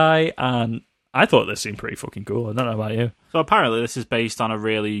alien guy, and... I thought this seemed pretty fucking cool. I don't know about you. So apparently this is based on a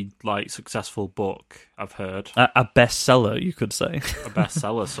really successful book, I've heard. A bestseller, you could say. A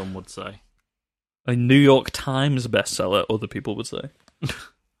bestseller, some would say. A New York Times bestseller, other people would say.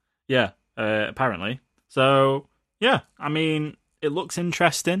 Yeah, apparently. So, yeah, I mean, it looks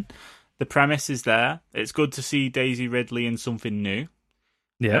interesting. The premise is there. It's good to see Daisy Ridley in something new.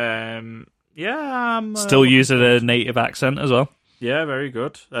 Yeah. I'm... Still using a native accent as well. Yeah, very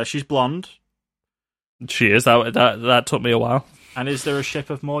good. She's blonde. She is. That took me a while. And is there a ship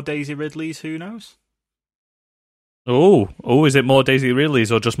of more Daisy Ridleys? Who knows? Oh, is it more Daisy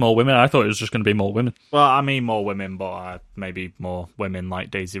Ridleys or just more women? I thought it was just going to be more women. Well, I mean more women, but maybe more women like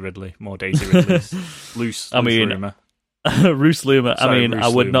Daisy Ridley. More Daisy Ridleys. Loose rumour. Roose Luma. Sorry, I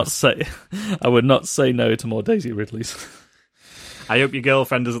would not say no to more Daisy Ridleys. I hope your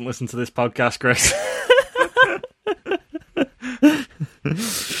girlfriend doesn't listen to this podcast, Chris.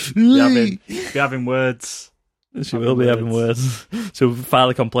 Be having words. She will be having words. She'll file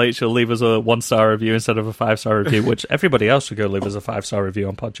a complaint. She'll leave us a 1-star review instead of a 5-star review, which everybody else should go leave us a 5-star review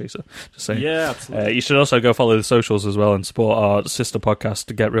on Podchaser. Just saying. Yeah, absolutely. You should also go follow the socials as well and support our sister podcast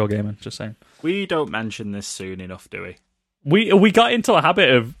to Get Real Gaming. Just saying. We don't mention this soon enough, do we? We got into a habit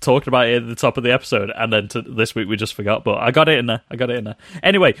of talking about it at the top of the episode, and then this week we just forgot, but I got it in there.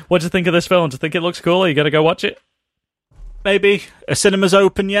 Anyway, what do you think of this film? Do you think it looks cool? Are you going to go watch it? Maybe. A cinema's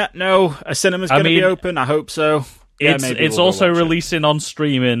open yet? No. A cinema's going to be open? I hope so. It's also releasing on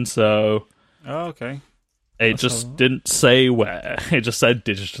streaming, so... Oh, okay. It just didn't say where. It just said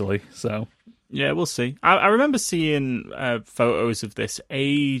digitally, so... Yeah, we'll see. I remember seeing photos of this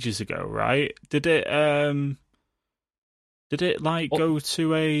ages ago, right? Did it go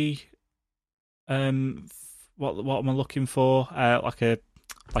to a... What am I looking for? Like a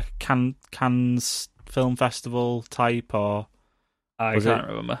Cannes Film Festival type, or I can't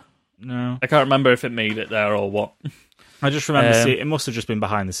remember. No. I can't remember if it made it there or what. I just remember it must have just been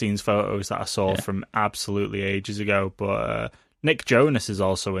behind the scenes photos that I saw from absolutely ages ago. But Nick Jonas is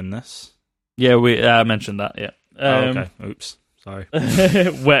also in this. Yeah, I mentioned that. Yeah. Okay. Oops. Sorry.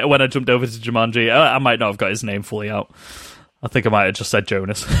 When I jumped over to Jumanji, I might not have got his name fully out. I think I might have just said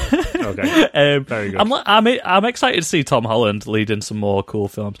Jonas. Okay. Very good. I'm excited to see Tom Holland lead in some more cool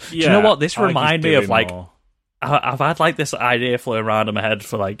films. Yeah, do you know what? This reminds me of like more. I've had like this idea floating around in my head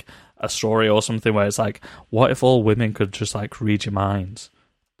for like a story or something where it's like, what if all women could just like read your minds,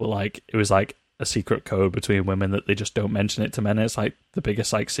 but like it was like a secret code between women that they just don't mention it to men. It's like the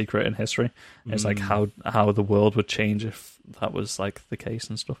biggest like secret in history. It's like how the world would change if that was like the case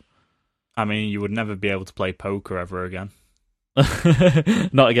and stuff. I mean, you would never be able to play poker ever again.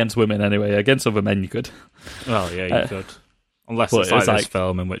 Not against women anyway. Against other men you could. Well, yeah, you could. Unless it's like this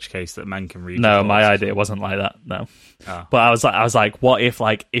film, in which case that men can read. No, my idea wasn't like that. No, but I was like, what if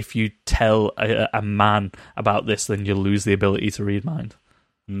like if you tell a man about this, then you lose the ability to read mind.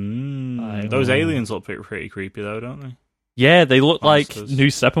 Those aliens look pretty creepy though, don't they? Yeah, they look like New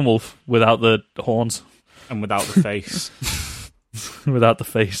Steppenwolf without the horns and without the face. Without the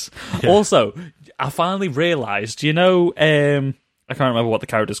face. Yeah. Also, I finally realised. You know, I can't remember what the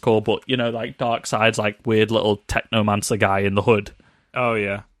character's called, but you know, like Darkseid's like weird little technomancer guy in the hood. Oh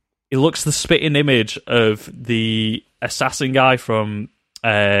yeah, he looks the spitting image of the assassin guy from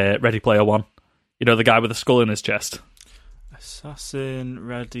Ready Player One. You know, the guy with the skull in his chest. Assassin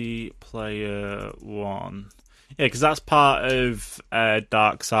Ready Player One. Yeah, because that's part of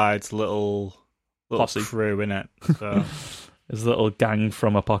Darkseid's little crew, innit? So. His little gang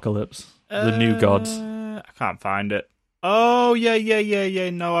from Apocalypse, the New Gods. I can't find it. Oh, yeah.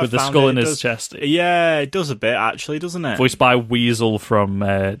 No, I with the found skull it. in his chest. Yeah, it does a bit, actually, doesn't it? Voiced by Weasel from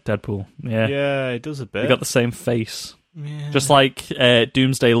Deadpool. Yeah, it does a bit. They got the same face. Yeah. Just like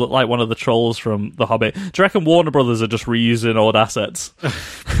Doomsday looked like one of the trolls from The Hobbit. Do you reckon Warner Brothers are just reusing old assets?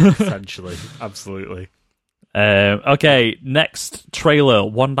 Essentially, absolutely. Okay, next trailer,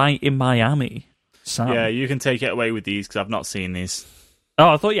 One Night in Miami. Sam. Yeah, you can take it away with these because I've not seen these.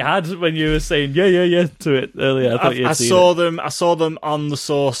 Oh, I thought you had when you were saying yeah to it earlier. I saw them on the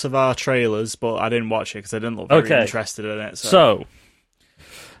source of our trailers, but I didn't watch it because I didn't look very interested in it. So,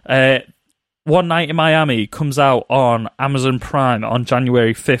 One Night in Miami comes out on Amazon Prime on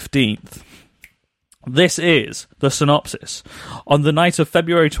January 15th. This is the synopsis. On the night of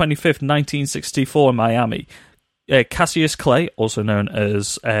February 25th, 1964 in Miami, Cassius Clay, also known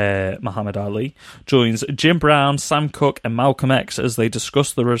as Muhammad Ali, joins Jim Brown, Sam Cooke, and Malcolm X as they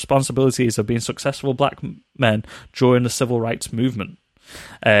discuss the responsibilities of being successful black men during the civil rights movement.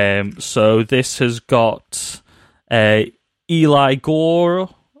 So this has got Eli Gore,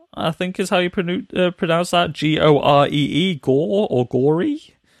 I think is how you pronounce that, Goree, Gore or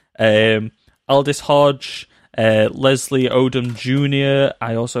Gorey. Aldis Hodge, Leslie Odom Jr.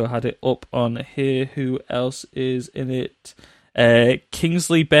 I also had it up on here. Who else is in it?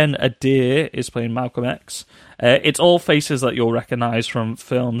 Kingsley Ben Adir is playing Malcolm X. It's all faces that you'll recognise from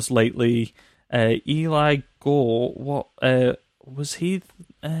films lately. Eli Gore, what was he?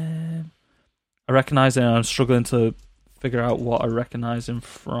 I recognise him. I'm struggling to figure out what I recognise him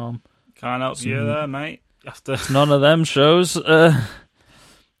from. Can't help you there, mate. None of them shows.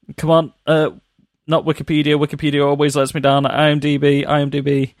 Come on. Not Wikipedia. Wikipedia always lets me down.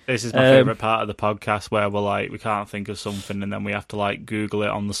 IMDb. This is my favourite part of the podcast where we're like, we can't think of something and then we have to like Google it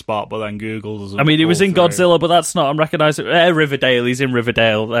on the spot, but then Google doesn't. I mean, he was in Godzilla, but that's not. I'm recognising Riverdale. He's in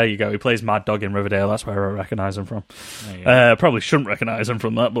Riverdale. There you go. He plays Mad Dog in Riverdale. That's where I recognise him from. Probably shouldn't recognise him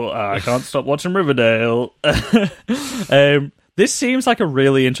from that, but I can't stop watching Riverdale. This seems like a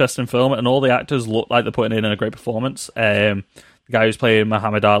really interesting film, and all the actors look like they're putting in a great performance. The guy who's playing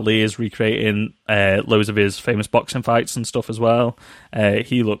Muhammad Ali is recreating loads of his famous boxing fights and stuff as well.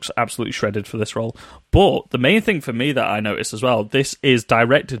 He looks absolutely shredded for this role. But the main thing for me that I noticed as well, this is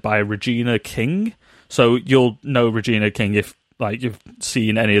directed by Regina King. So you'll know Regina King if like you've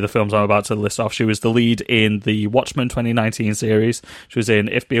seen any of the films I'm about to list off. She was the lead in the Watchmen 2019 series. She was in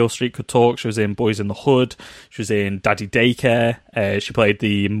If Beale Street Could Talk. She was in Boys in the Hood. She was in Daddy Daycare. She played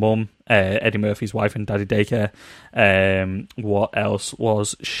the mum, Eddie Murphy's wife in Daddy Daycare. What else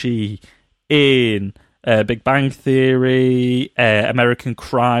was she in? Big Bang Theory. American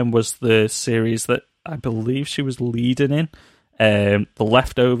Crime was the series that I believe she was leading in. The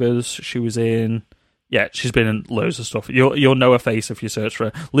Leftovers she was in. Yeah, she's been in loads of stuff. You'll know her face if you search for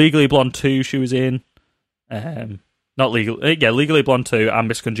her. Legally Blonde 2 she was in. Legally Blonde 2 and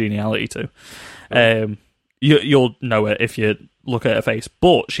Miss Congeniality 2. You'll know her if you look at her face.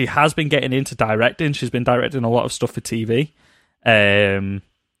 But she has been getting into directing. She's been directing a lot of stuff for TV.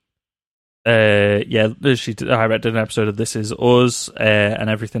 she directed an episode of This Is Us and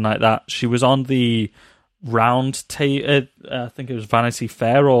everything like that. She was on the round table, I think it was Vanity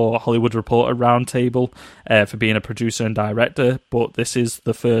Fair or Hollywood Reporter round table for being a producer and director, but this is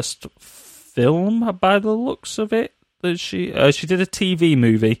the first film by the looks of it that she did a TV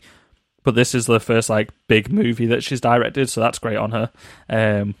movie, but this is the first like big movie that she's directed, so that's great on her.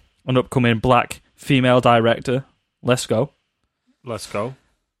 An upcoming black female director. Let's go.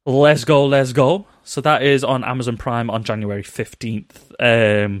 So that is on Amazon Prime on January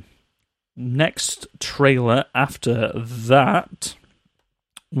 15th. Next trailer after that,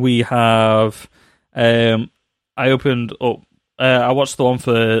 we have I watched the one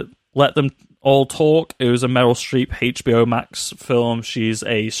for Let Them All Talk. It was a Meryl Streep HBO Max film. She's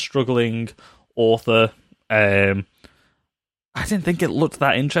a struggling author. I didn't think it looked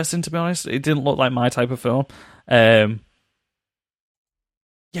that interesting, to be honest. It didn't look like my type of film.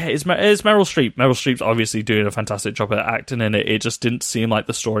 It's Meryl Streep. Meryl Streep's obviously doing a fantastic job at acting in it. It just didn't seem like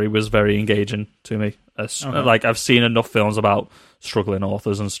the story was very engaging to me. Like, I've seen enough films about struggling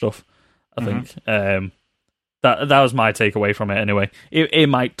authors and stuff, I think. That was my takeaway from it anyway. It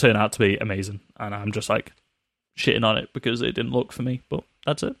might turn out to be amazing, and I'm just like shitting on it because it didn't look for me, but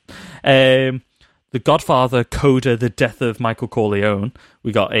that's it. The Godfather, Coda, The Death of Michael Corleone,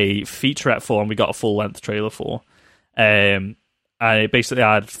 we got a featurette for, and we got a full-length trailer for. And it basically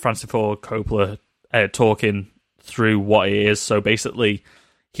had Francis Ford Coppola talking through what it is. So basically,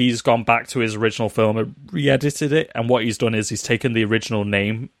 he's gone back to his original film and re-edited it, and what he's done is he's taken the original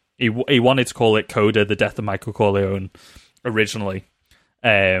name. He wanted to call it Coda, The Death of Michael Corleone, originally.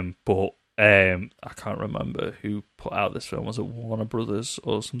 But I can't remember who put out this film. Was it Warner Brothers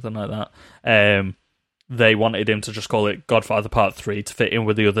or something like that? They wanted him to just call it Godfather Part 3 to fit in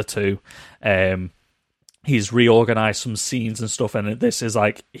with the other two. He's reorganized some scenes and stuff, and this is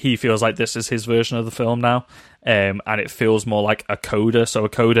like, he feels like this is his version of the film now, and it feels more like a coda. So a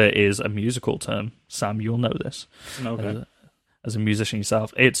coda is a musical term. Sam, you'll know this. Okay. As a musician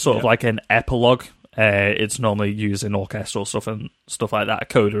yourself, it's sort of like an epilogue. It's normally used in orchestral stuff and stuff like that. A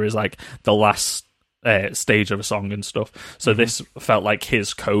coda is like the last stage of a song and stuff. So this felt like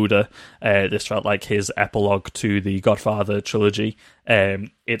his coda. This felt like his epilogue to the Godfather trilogy.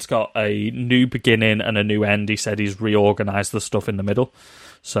 It's got a new beginning and a new end. He said he's reorganized the stuff in the middle.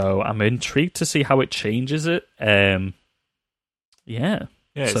 So I'm intrigued to see how it changes it. It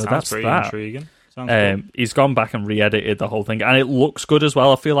so sounds that's pretty that. intriguing. Cool. He's gone back and re-edited the whole thing, and it looks good as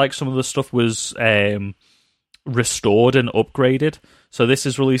well. I feel like some of the stuff was restored and upgraded. So this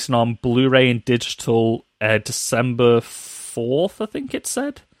is releasing on Blu-ray and digital December 4th, I think it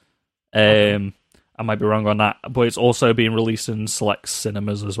said. I might be wrong on that, but it's also being released in select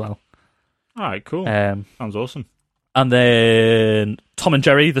cinemas as well. All right, cool. Sounds awesome. And then Tom and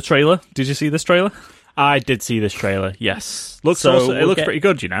Jerry, the trailer. Did you see this trailer? I did see this trailer, yes. It looks pretty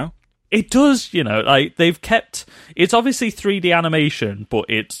good, you know? It does, you know, like they've kept. It's obviously 3D animation, but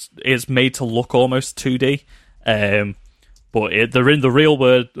it's made to look almost 2D. But they're in the real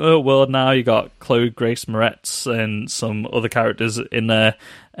world now. You got Chloe Grace Moretz and some other characters in there.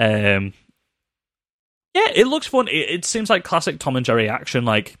 It looks fun. It seems like classic Tom and Jerry action,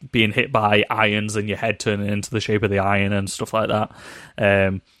 like being hit by irons and your head turning into the shape of the iron and stuff like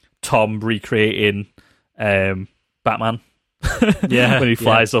that. Tom recreating Batman. When he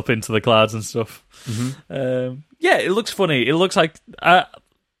flies up into the clouds and stuff. It looks funny. It looks like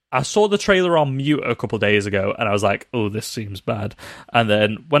I saw the trailer on mute a couple of days ago, and I was like, "Oh, this seems bad." And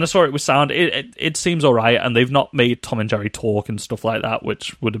then when I saw it with sound, it seems all right. And they've not made Tom and Jerry talk and stuff like that,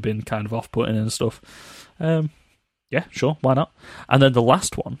 which would have been kind of off-putting and stuff. Sure, why not? And then the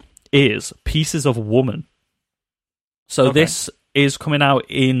last one is Pieces of Woman. So this is coming out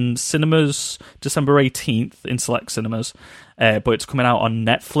in cinemas December 18th in select cinemas, but it's coming out on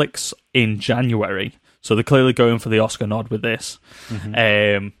Netflix in January. So they're clearly going for the Oscar nod with this.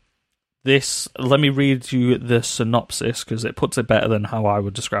 Let me read you the synopsis because it puts it better than how I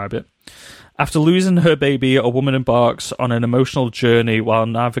would describe it. After losing her baby, a woman embarks on an emotional journey while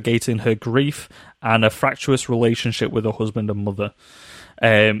navigating her grief and a fractious relationship with her husband and mother.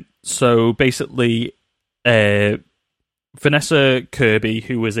 So basically, Vanessa Kirby,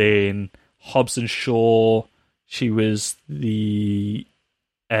 who was in Hobbs and Shaw, she was the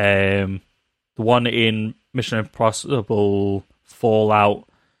one in Mission Impossible Fallout,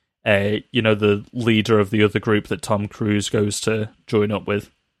 the leader of the other group that Tom Cruise goes to join up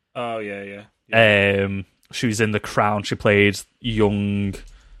with. Oh, yeah. She was in The Crown. She played young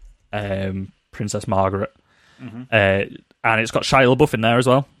Princess Margaret. And it's got Shia LaBeouf in there as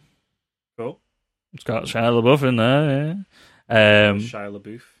well. Cool. It's got Shia LaBeouf in there, Shia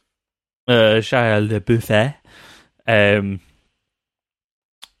LaBeouf. Shia LaBeouf.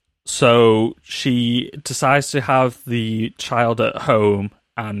 So she decides to have the child at home,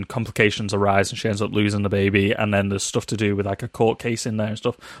 and complications arise, and she ends up losing the baby. And then there's stuff to do with like a court case in there and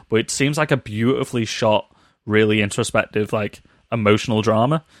stuff. But it seems like a beautifully shot, really introspective, like emotional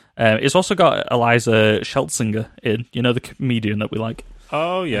drama. It's also got Eliza Schlesinger in, the comedian that we like.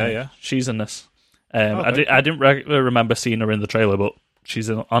 Oh yeah. She's in this. I didn't remember seeing her in the trailer, but she's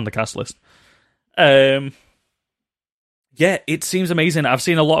on the cast list. Yeah, it seems amazing. I've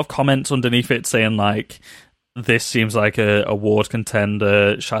seen a lot of comments underneath it saying, like, this seems like a award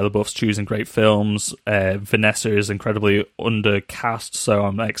contender. Shia LaBeouf's choosing great films. Vanessa is incredibly undercast, so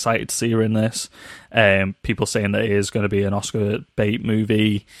I'm excited to see her in this. People saying that it is going to be an Oscar bait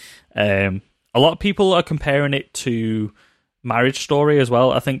movie. A lot of people are comparing it to Marriage Story as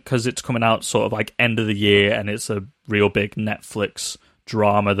well, I think, because it's coming out sort of like end of the year, and it's a real big Netflix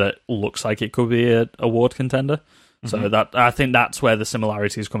drama that looks like it could be an award contender. So that I think that's where the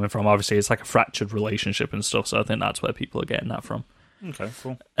similarity is coming from. Obviously, it's like a fractured relationship and stuff, so I think that's where people are getting that from. Okay,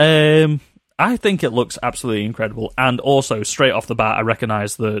 cool. I think it looks absolutely incredible, and also straight off the bat, I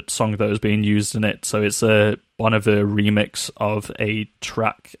recognise the song that was being used in it. So it's a Bon Iver remix of a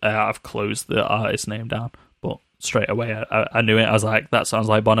track. I've closed the artist name down, but straight away I knew it. I was like, that sounds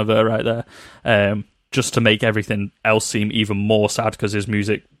like Bon Iver right there. Just to make everything else seem even more sad, because his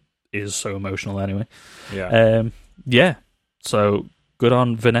music is so emotional anyway. Yeah. So good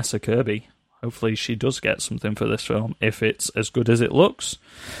on Vanessa Kirby. Hopefully she does get something for this film if it's as good as it looks.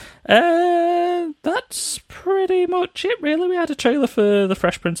 That's pretty much it, really. We had a trailer for the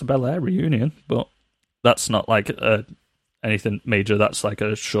Fresh Prince of Bel-Air reunion, but that's not like anything major. That's like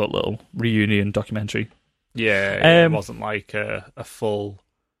a short little reunion documentary. Yeah, it wasn't like a full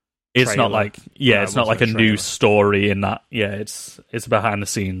It's trailer. not like it's not like a new story in that. Yeah, it's a behind the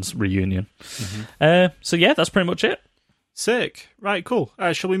scenes reunion. So yeah, that's pretty much it. Sick. Right, cool.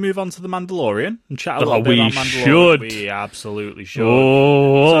 Shall we move on to The Mandalorian and chat a little bit about Mandalorian? Should. We absolutely should.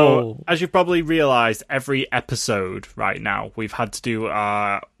 Oh. So, as you've probably realised, every episode right now, we've had to do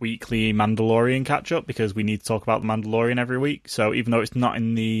our weekly Mandalorian catch-up because we need to talk about The Mandalorian every week. So even though it's not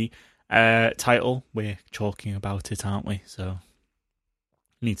in the title, we're talking about it, aren't we? So...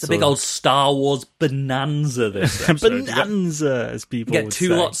 It's a big old Star Wars bonanza this episode. Bonanza, as people would say. You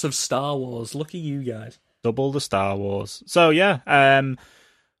get two lots of Star Wars. Look at you guys. Double the Star Wars. So, yeah.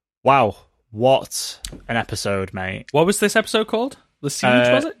 Wow. What an episode, mate. What was this episode called? The Siege,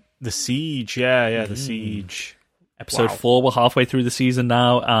 was it? The Siege, yeah, The Siege. Episode 4, we're halfway through the season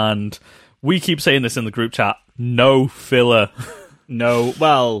now, and we keep saying this in the group chat. No filler. No,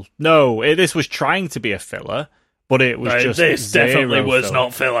 this was trying to be a filler. But it was just this definitely was filler.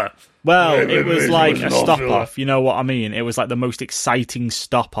 Not filler. Well, it was like a stop-off, you know what I mean? It was like the most exciting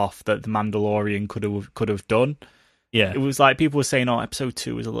stop-off that The Mandalorian could have done. Yeah. It was like people were saying, episode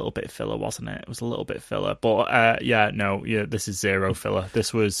 2 was a little bit filler, wasn't it? It was a little bit filler. But, this is zero filler.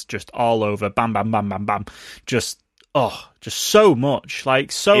 This was just all over, bam, bam, bam, bam, bam. Just so much.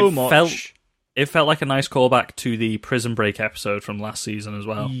 Like, so much. It felt like a nice callback to the Prison Break episode from last season as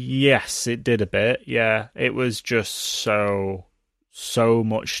well. Yes, it did a bit, yeah. It was just so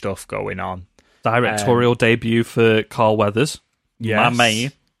much stuff going on. Directorial debut for Carl Weathers. Yes. My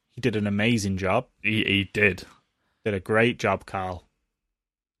man. He did an amazing job. He did. Did a great job, Carl.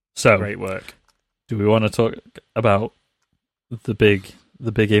 So, great work. Do we want to talk about the big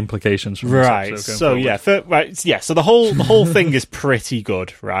implications from this right? episode So the whole thing is pretty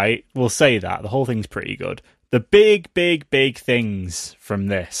good, right? We'll say that the whole thing's pretty good. The big things from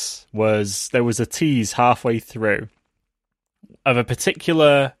this was there was a tease halfway through of a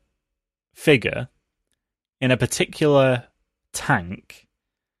particular figure in a particular tank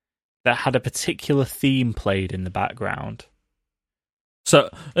that had a particular theme played in the background.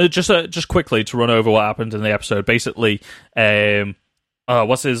 So just quickly to run over what happened in the episode. Basically,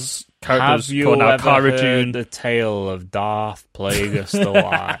 what's his character's called now? Cara Dune. The tale of Darth Plagueis the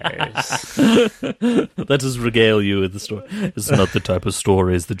Wise. Let us regale you with the story. It's not the type of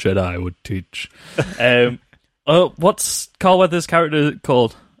stories the Jedi would teach. What's Carl Weathers' character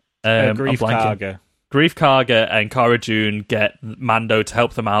called? Grief Karga. Grief Karga and Cara Dune get Mando to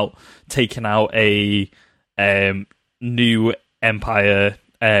help them out, taking out a new Empire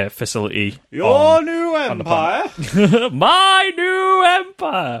facility. Your new empire? My new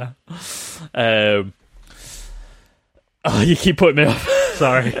empire! You keep putting me off.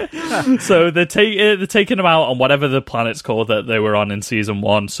 Sorry. So they're taking them out on whatever the planet's called that they were on in season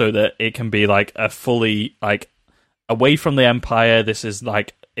 1, so that it can be like a fully like away from the Empire. This is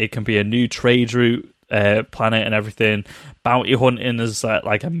like it can be a new trade route planet and everything. Bounty hunting is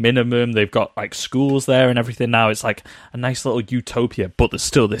like a minimum. They've got like schools there and everything now. It's like a nice little utopia, but there's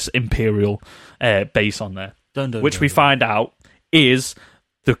still this Imperial base on there, which we find out is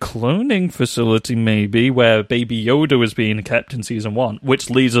the cloning facility, maybe, where Baby Yoda was being kept in season 1, which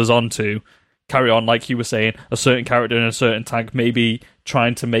leads us on to carry on, like you were saying, a certain character in a certain tank, maybe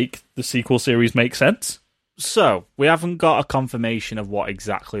trying to make the sequel series make sense. So, we haven't got a confirmation of what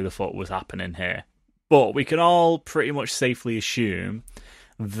exactly the fuck was happening here, but we can all pretty much safely assume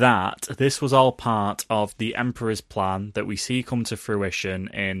that this was all part of the Emperor's plan that we see come to fruition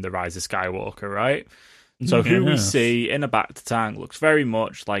in The Rise of Skywalker, right? So who we see in a Bacta tank looks very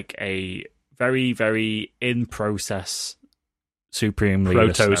much like a very, very in-process Supreme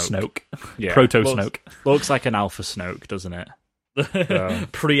Leader Proto-Snoke. Yeah, Proto-Snoke. Looks like an Alpha Snoke, doesn't it? So,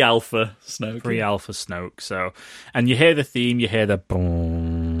 Pre-Alpha Snoke. Pre-Alpha Snoke. So, and you hear the theme, you hear the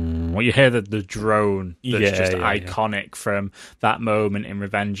boom, you hear the drone that's iconic from that moment in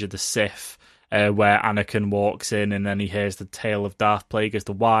Revenge of the Sith, where Anakin walks in and then he hears the tale of Darth Plagueis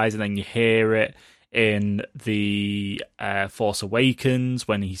the Wise, and then you hear it in the Force Awakens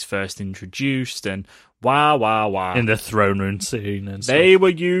when he's first introduced, and wow. In the throne room scene and stuff. They were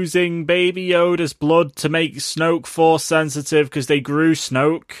using Baby Yoda's blood to make Snoke Force sensitive because they grew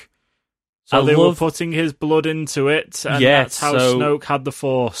Snoke. So were putting his blood into it, and that's how Snoke had the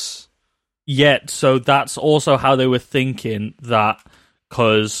Force. So that's also how they were thinking that,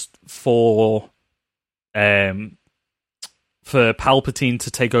 because for Palpatine to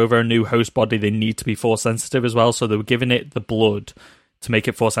take over a new host body, they need to be Force sensitive as well. So they were giving it the blood to make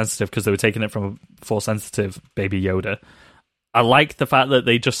it Force sensitive because they were taking it from a Force sensitive Baby Yoda. I like the fact that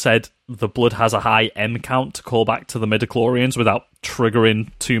they just said the blood has a high M count to call back to the midichlorians without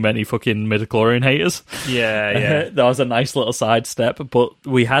triggering too many fucking midichlorian haters. Yeah. That was a nice little sidestep. But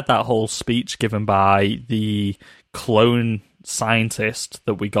we had that whole speech given by the clone scientist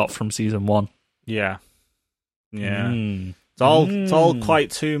that we got from season 1. Yeah. It's all quite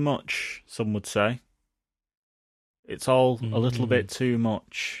too much, some would say. It's all a little bit too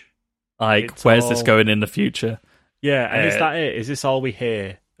much. Like, where's this going in the future? Yeah, and is that it? Is this all we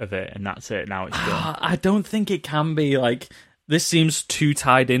hear of it, and that's it? Now it's done? I don't think it can be. Like, this seems too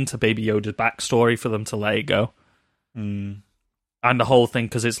tied into Baby Yoda's backstory for them to let it go. And the whole thing,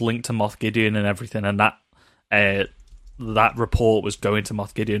 because it's linked to Moff Gideon and everything, and that report was going to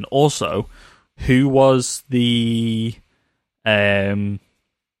Moff Gideon. Also, who was the... I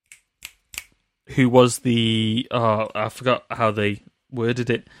forgot how they worded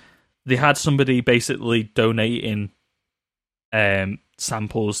it. They had somebody basically donating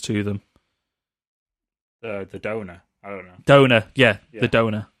samples to them. The donor. I don't know. Donor, yeah. The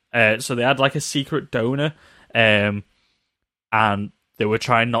donor. So they had like a secret donor, and they were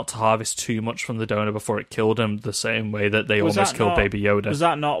trying not to harvest too much from the donor before it killed him, the same way that they almost killed Baby Yoda. Was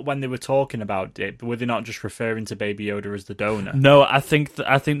that not when they were talking about it? Were they not just referring to Baby Yoda as the donor? No, I think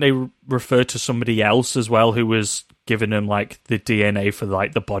they referred to somebody else as well who was giving him like the DNA for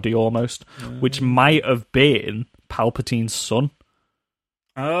like the body almost, which might have been Palpatine's son.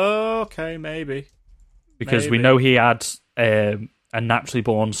 Oh, okay, maybe. Because we know he had a naturally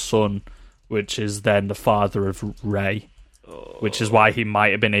born son, which is then the father of Rey. Which is why he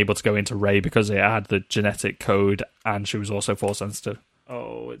might have been able to go into Rey, because it had the genetic code and she was also Force sensitive.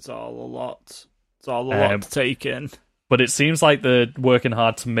 Oh, it's all a lot. It's all a lot to take in. But it seems like they're working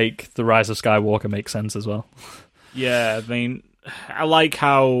hard to make The Rise of Skywalker make sense as well. Yeah, I mean, I like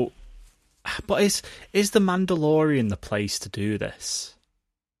how... But is The Mandalorian the place to do this?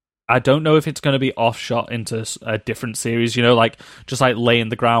 I don't know if it's going to be offshot into a different series, you know, like just like laying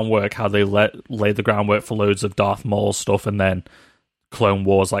the groundwork, how they lay the groundwork for loads of Darth Maul stuff, and then Clone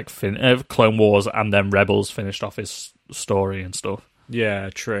Wars, Clone Wars, and then Rebels finished off his story and stuff. Yeah,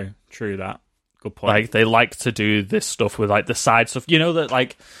 true that. Good point. Like they like to do this stuff with like the side stuff, you know, that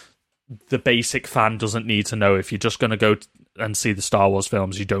like the basic fan doesn't need to know. If you're just going to go and see the Star Wars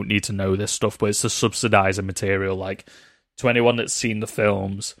films, you don't need to know this stuff, but it's the subsidizer material. Like to anyone that's seen the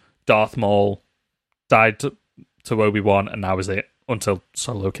films, Darth Maul died to Obi-Wan, and that was it until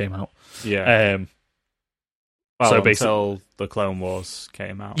Solo came out. Yeah. So until the Clone Wars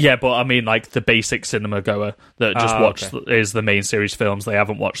came out. Yeah, but I mean, like the basic cinema goer that just watched is the main series films. They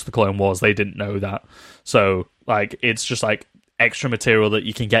haven't watched the Clone Wars. They didn't know that. So, like, it's just like extra material that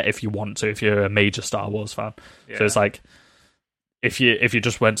you can get if you want to, if you're a major Star Wars fan. Yeah. So it's like, if you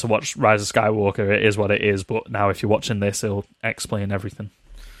just went to watch Rise of Skywalker, it is what it is. But now, if you're watching this, it'll explain everything.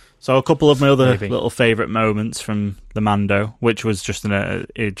 So a couple of my other little favourite moments from the Mando, which was just an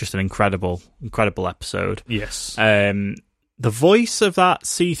incredible episode. Yes. the voice of that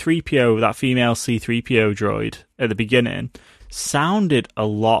C-3PO, that female C-3PO droid at the beginning, sounded a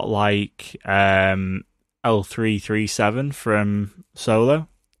lot like L337 from Solo.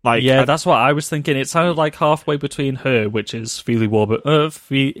 Like, yeah, that's what I was thinking. It sounded like halfway between her, which is Phoebe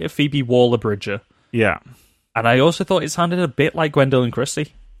Waller-Bridger. Yeah. And I also thought it sounded a bit like Gwendolyn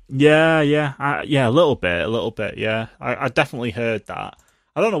Christie. Yeah, a little bit, yeah. I definitely heard that.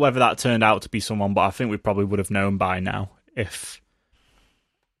 I don't know whether that turned out to be someone, but I think we probably would have known by now if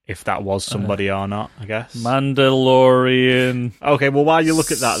that was somebody or not, I guess. Mandalorian. Okay, well, while you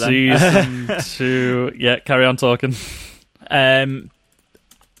look at that then. Season 2. Yeah, carry on talking.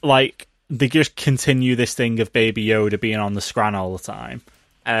 Like, they just continue this thing of Baby Yoda being on the scran all the time.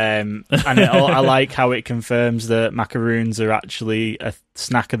 And I like how it confirms that macaroons are actually a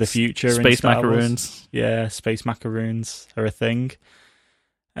snack of the future. Space in Star macaroons. Wars. Yeah, space macaroons are a thing.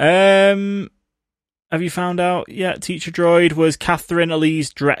 Have you found out yet? Teacher droid was Catherine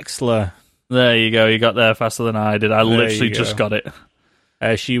Elise Drexler. There you go. You got there faster than I did. I literally just got it.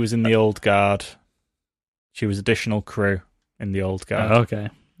 She was in the Old Guard. She was additional crew in the Old Guard. Oh, okay.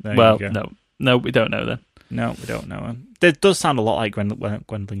 Well, no, we don't know then. No, we don't know her. It does sound a lot like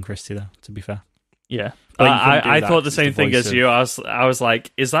Gwendolyn Christie, though, to be fair. Yeah. I thought the same thing as you. I was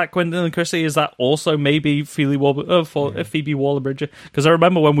like, is that Gwendolyn Christie? Is that also maybe Phoebe Waller-Bridger? Because I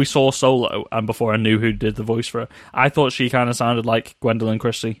remember when we saw Solo, and before I knew who did the voice for her, I thought she kind of sounded like Gwendolyn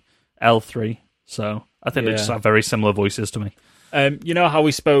Christie, L3. So I think they just have very similar voices to me. You know how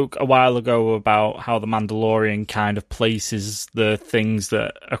we spoke a while ago about how The Mandalorian kind of places the things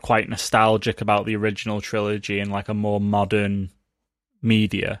that are quite nostalgic about the original trilogy in like a more modern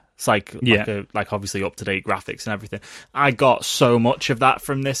media? It's like obviously up-to-date graphics and everything. I got so much of that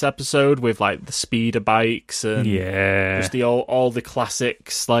from this episode with like the speeder bikes and just all the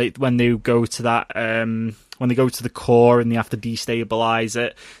classics, like when they go to that when they go to the core and they have to destabilize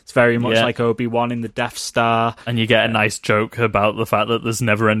it. It's very much like Obi-Wan in the Death Star. And you get a nice joke about the fact that there's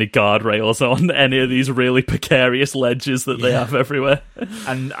never any guardrails on any of these really precarious ledges that they have everywhere.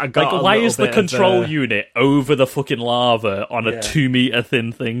 And I got like, why is the control unit over the fucking lava on a 2-meter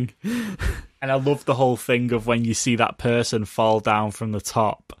thin thing? And I love the whole thing of when you see that person fall down from the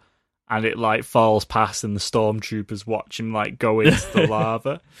top and it like falls past and the stormtroopers watch him like go into the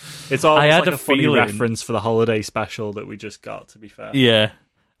lava. It's almost like a funny reference for the holiday special that we just got, to be fair. Yeah.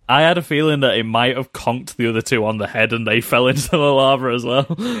 I had a feeling that it might have conked the other two on the head and they fell into the lava as well.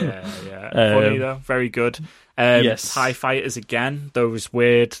 Yeah. Funny though, very good. Yes. TIE fighters again, those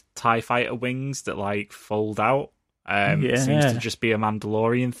weird TIE fighter wings that like fold out. It seems to just be a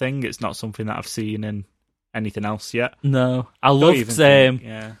Mandalorian thing. It's not something that I've seen in anything else yet. No. I loved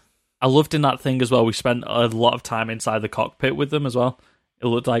in that thing as well, we spent a lot of time inside the cockpit with them as well. It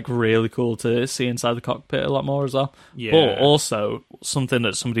looked like really cool to see inside the cockpit a lot more as well. Yeah. But also, something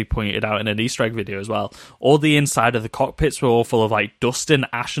that somebody pointed out in an Easter egg video as well, all the inside of the cockpits were all full of like dust and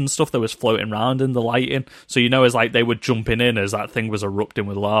ash and stuff that was floating around in the lighting. So you know, as like they were jumping in as that thing was erupting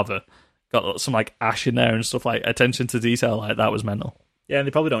with lava. Got some like ash in there and stuff, like attention to detail like that was mental. Yeah, and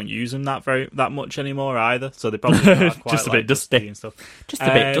they probably don't use them that much anymore either, so they probably are quite just a bit dusty and stuff. Just a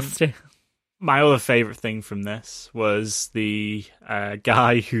bit dusty. My other favourite thing from this was the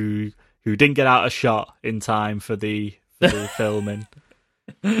guy who didn't get out a shot in time for the filming,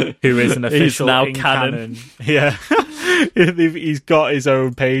 who is an official He's now canon. Yeah, he's got his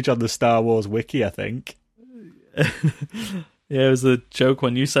own page on the Star Wars wiki, I think. Yeah, it was a joke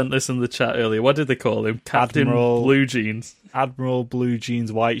when you sent this in the chat earlier. What did they call him? Captain Blue Jeans. Admiral Blue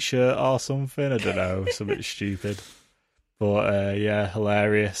Jeans White Shirt or something? I don't know. Something stupid. But,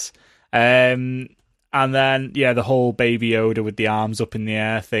 hilarious. And then, the whole Baby Yoda with the arms up in the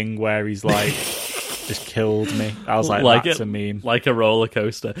air thing where he's like... just killed me. I was like that's a meme. Like a roller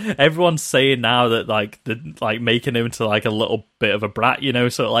coaster. Everyone's saying now that making him into like a little bit of a brat, you know,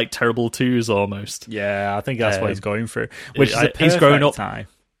 sort of like Terrible Twos almost. Yeah, I think that's what he's going through. Which is he's grown up. Time.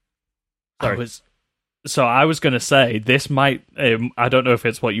 So I was going to say this might. I don't know if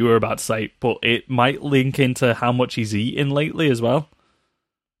it's what you were about to say, but it might link into how much he's eaten lately as well.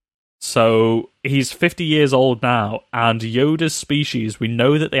 So he's 50 years old now, and Yoda's species, we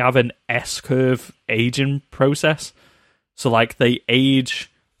know that they have an S-curve aging process. So, like, they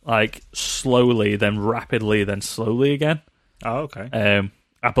age, like, slowly, then rapidly, then slowly again. Oh, okay.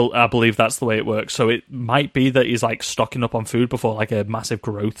 I believe that's the way it works. So it might be that he's, like, stocking up on food before, like, a massive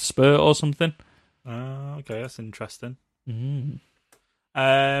growth spurt or something. Okay, that's interesting. Mm.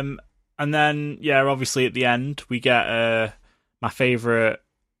 And then, obviously at the end, we get my favourite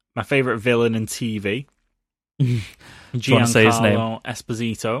villain in TV. Do you want to say his name?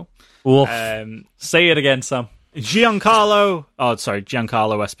 Esposito. Say it again, Sam. Giancarlo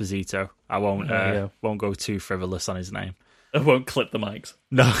Esposito. I won't go too frivolous on his name. I won't clip the mics.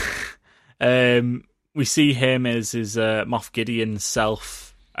 No. We see him as his Moff Gideon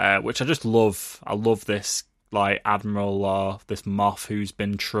self, which I just love. I love this like admiral or this Moff who's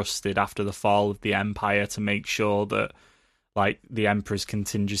been trusted after the fall of the Empire to make sure that like the Emperor's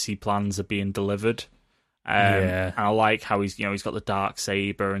contingency plans are being delivered. And I like how he's got the dark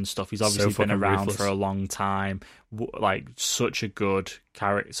saber and stuff. He's obviously been around ruthless for a long time. Like such a good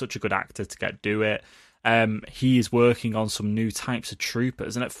character, such a good actor to do it. He is working on some new types of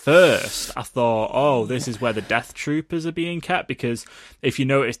troopers, and at first I thought, oh, this is where the Death Troopers are being kept, because if you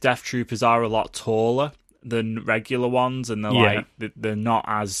notice, Death Troopers are a lot taller than regular ones, and they're not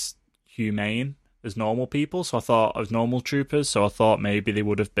as humane as normal people. So I thought as normal troopers. So I thought maybe they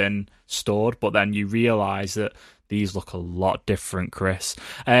would have been stored, but then you realise that these look a lot different, Chris.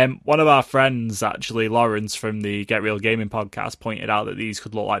 One of our friends, actually, Lawrence from the Get Real Gaming podcast, pointed out that these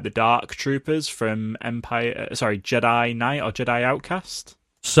could look like the Dark Troopers from Jedi Knight or Jedi Outcast.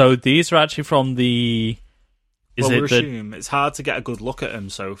 So these are actually from the... It's hard to get a good look at them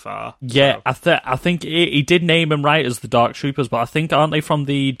so far. Yeah, so. I think he did name them right as the Dark Troopers, but I think aren't they from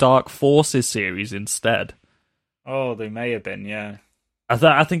the Dark Forces series instead? Oh, they may have been, yeah.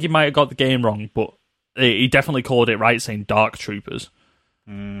 I think he might have got the game wrong, but he definitely called it right, saying Dark Troopers.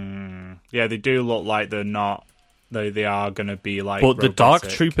 Yeah, they do look like they're not. They are going to be like. But robotic. The Dark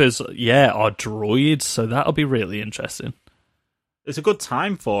Troopers, are droids, so that'll be really interesting. It's a good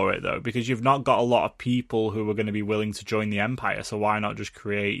time for it, though, because you've not got a lot of people who are going to be willing to join the Empire, so why not just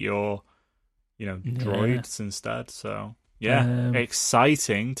create your, droids instead? So,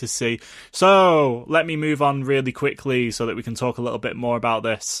 exciting to see. So, let me move on really quickly so that we can talk a little bit more about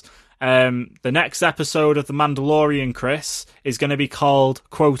this. The next episode of The Mandalorian, Chris, is going to be called,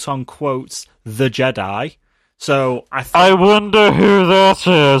 quote-unquote, The Jedi. So I wonder who that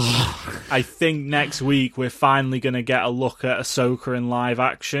is. I think next week we're finally going to get a look at Ahsoka in live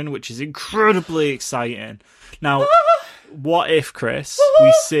action, which is incredibly exciting. Now, what if, Chris,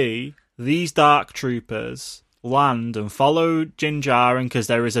 we see these Dark Troopers land and follow Din Djarin because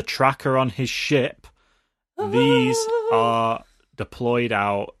there is a tracker on his ship? These are deployed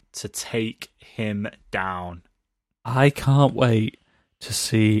out to take him down. I can't wait to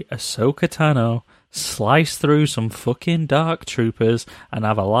see Ahsoka Tano slice through some fucking Dark Troopers and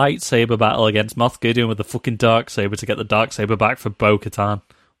have a lightsaber battle against Moff Gideon with the fucking dark saber to get the dark saber back for Bo-Katan.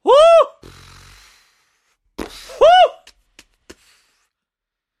 Woo! Woo!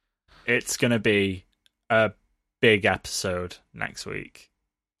 It's going to be a big episode next week.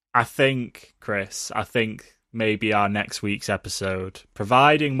 I think, Chris, maybe our next week's episode,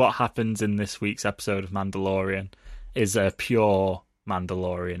 providing what happens in this week's episode of Mandalorian, is a pure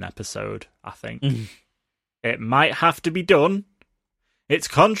Mandalorian episode, I think. It might have to be done. It's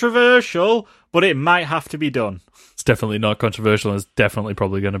controversial, but it might have to be done. It's definitely not controversial. It's definitely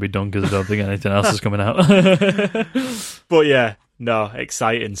probably going to be done because I don't think anything else is coming out. But yeah, no,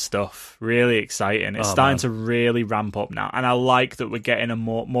 exciting stuff. Really exciting. It's starting to really ramp up now, and I like that we're getting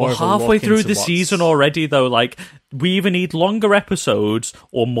more of a look halfway through the season already, though. Like, we either need longer episodes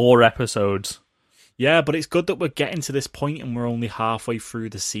or more episodes. Yeah, but it's good that we're getting to this point and we're only halfway through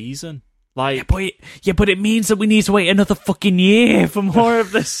the season. Like, but it means that we need to wait another fucking year for more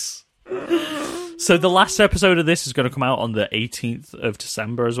of this. So the last episode of this is going to come out on the 18th of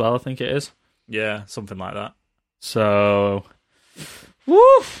December as well, I think it is. Yeah, something like that. So,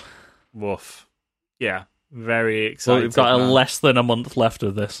 woof. Yeah, very excited. Well, we've got less than a month left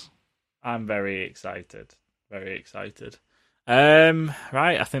of this. I'm very excited. Very excited.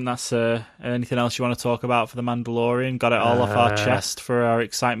 Right, I think that's anything else you want to talk about for The Mandalorian? Got it all off our chest for our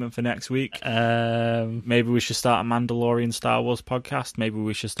excitement for next week. Maybe we should start a Mandalorian Star Wars podcast. Maybe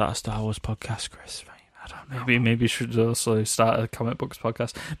we should start a Star Wars podcast, Chris. I don't know. Maybe we should also start a comic books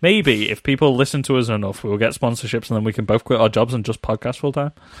podcast. Maybe if people listen to us enough, we'll get sponsorships and then we can both quit our jobs and just podcast full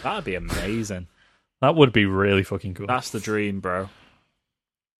time. That'd be amazing. That would be really fucking cool. That's the dream, bro.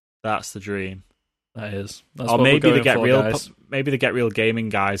 That's the dream. That is. That's or maybe the Get Real Gaming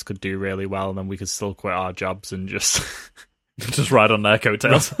guys could do really well, and then we could still quit our jobs and just just ride on their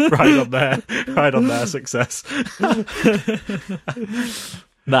coattails, ride on their success.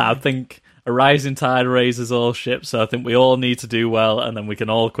 I think a rising tide raises all ships, so I think we all need to do well, and then we can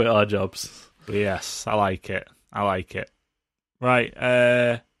all quit our jobs. Yes, I like it. Right,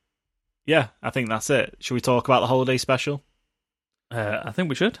 yeah, I think that's it. Should we talk about the holiday special? I think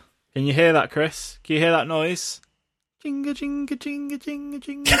we should. Can you hear that, Chris? Can you hear that noise? Jinga, jinga, jinga, jinga,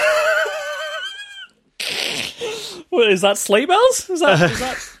 jinga. What, is that sleigh bells? Is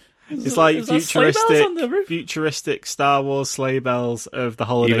that... It's like futuristic Star Wars sleigh bells of the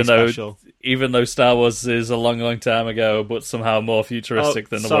holiday special. Even though Star Wars is a long, long time ago, but somehow more futuristic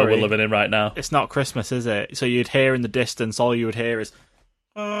than the world we're living in right now. It's not Christmas, is it? So you'd hear in the distance, all you would hear is...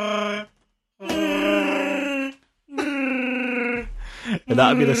 And that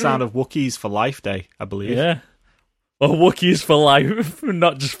would be the sound of Wookiees for Life Day, I believe. Yeah. Or Wookiees for life,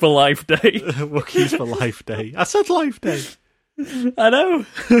 not just for Life Day. Wookiees for Life Day. I said Life Day. I know.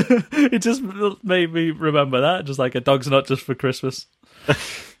 It just made me remember that. Just like a dog's not just for Christmas.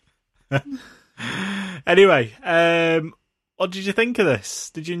 Anyway, what did you think of this?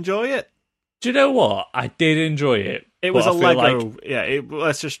 Did you enjoy it? Do you know what? I did enjoy it. It was a Lego.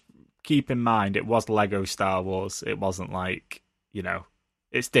 Let's just keep in mind, it was Lego Star Wars. It wasn't like,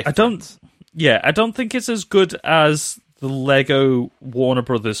 it's different. I don't think it's as good as the Lego Warner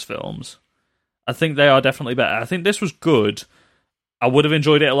Brothers films. I think they are definitely better. I think this was good. I would have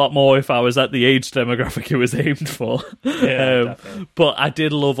enjoyed it a lot more if I was at the age demographic it was aimed for. Yeah, but I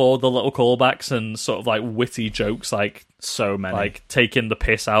did love all the little callbacks and sort of like witty jokes, like so many, like taking the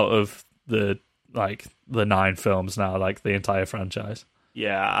piss out of the 9 films now, like the entire franchise.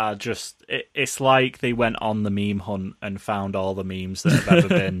 Yeah, it's like they went on the meme hunt and found all the memes that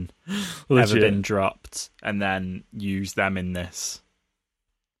have ever been dropped, and then used them in this.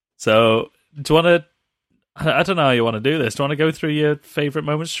 So, do you want to? I don't know how you want to do this. Do you want to go through your favourite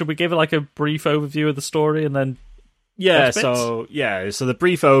moments? Should we give it like a brief overview of the story and then? Yeah. So the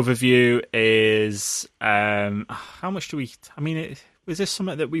brief overview is how much do we? I mean, is this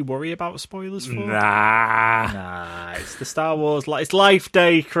something that we worry about spoilers for? Nah. It's the Star Wars. It's Life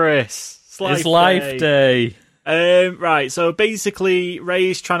Day, Chris. It's Life Day. Right, so basically,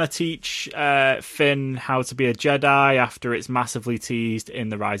 Rey's trying to teach Finn how to be a Jedi after it's massively teased in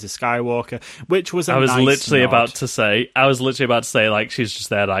The Rise of Skywalker, which was I was literally about to say, like, she's just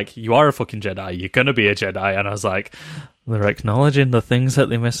there, like, you are a fucking Jedi, you're gonna be a Jedi, and I was like, they're acknowledging the things that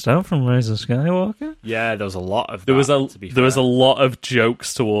they missed out from Rise of Skywalker? Yeah, there was a lot of that, there was a lot of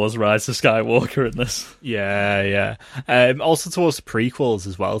jokes towards Rise of Skywalker in this. Yeah. Also towards the prequels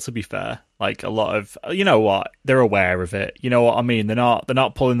as well, to be fair. Like, a lot of, you know what, they're aware of it. You know what I mean? They're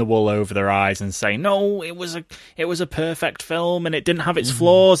not pulling the wool over their eyes and saying, no, it was a perfect film and it didn't have its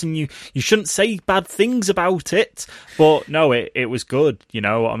flaws and you shouldn't say bad things about it. But no, it was good. You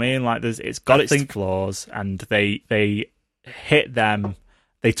know what I mean? Like, it's got its flaws, and they hit them.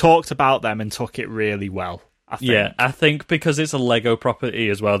 They talked about them and took it really well, I think. Yeah, I think because it's a Lego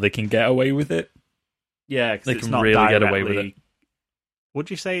property as well, they can get away with it. Yeah, because they can really get away with it. Would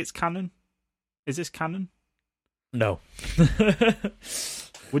you say it's canon? Is this canon? No.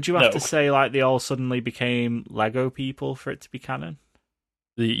 Would you have to say, like, they all suddenly became Lego people for it to be canon?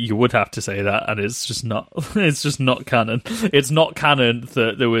 You would have to say that, and it's just not. It's just not canon. It's not canon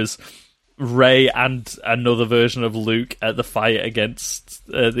that there was Rey and another version of Luke at the fight against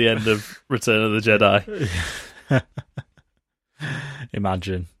the end of Return of the Jedi.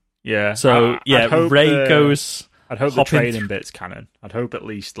 Imagine. Yeah. So Rey goes. I'd hope the training bit's canon. I'd hope at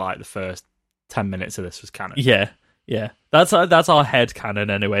least like the first 10 minutes of this was canon. Yeah. That's our head canon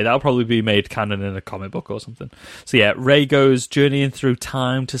anyway. That'll probably be made canon in a comic book or something. So yeah, Rey goes journeying through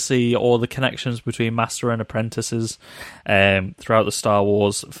time to see all the connections between master and apprentices throughout the Star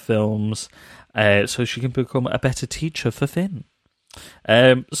Wars films, so she can become a better teacher for Finn.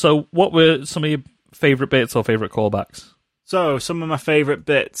 So what were some of your favourite bits or favourite callbacks? So, some of my favourite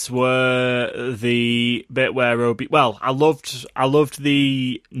bits were the bit where I loved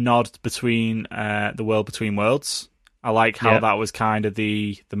the nod between the World Between Worlds. I like how that was kind of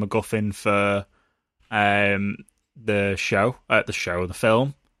the MacGuffin for the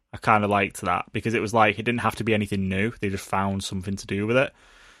film. I kind of liked that because it was like it didn't have to be anything new. They just found something to do with it.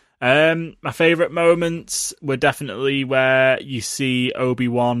 My favourite moments were definitely where you see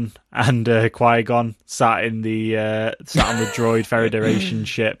Obi-Wan and Qui-Gon sat on the droid Federation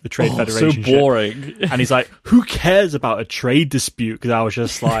ship, the Trade Federation so boring. Ship. And he's like, who cares about a trade dispute? Because I was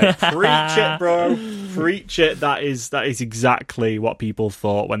just like, preach it, bro. Preach it. That is exactly what people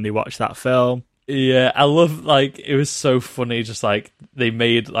thought when they watched that film. Yeah, I love, like, it was so funny, just like, they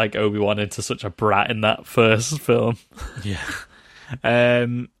made, like, Obi-Wan into such a brat in that first film. Yeah.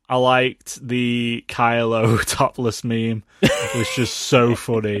 I liked the Kylo topless meme. It was just so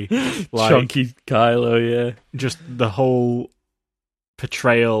funny. Like, chunky Kylo, yeah. Just the whole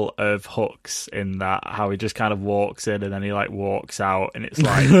portrayal of Hux in that, how he just kind of walks in and then he like walks out, and it's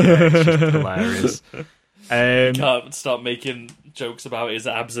like, it's just hilarious. Can't stop making jokes about his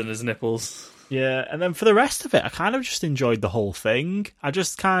abs and his nipples. Yeah, and then for the rest of it, I kind of just enjoyed the whole thing. I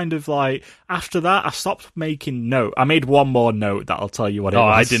just kind of like, after that, I stopped making notes. I made one more note that I'll tell you what it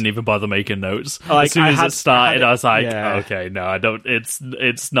was. I didn't even bother making notes. Like, as soon as it started, I was like, yeah. okay, no, I don't.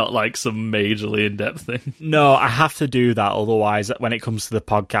 It's not like some majorly in-depth thing. No, I have to do that, otherwise when it comes to the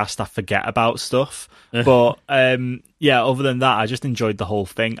podcast, I forget about stuff. But yeah, other than that, I just enjoyed the whole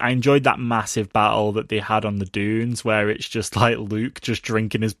thing. I enjoyed that massive battle that they had on the dunes, where it's just like Luke just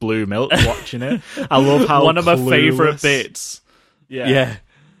drinking his blue milk, watching it. I love how one of my favourite bits. Yeah.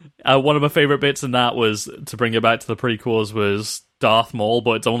 One of my favourite bits in that was, to bring it back to the prequels, was Darth Maul,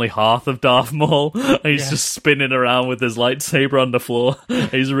 but it's only half of Darth Maul. And he's just spinning around with his lightsaber on the floor.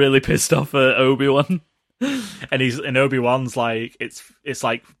 He's really pissed off at Obi-Wan. And Obi-Wan's like, it's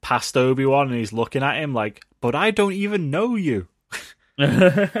like past Obi-Wan, and he's looking at him like, but I don't even know you.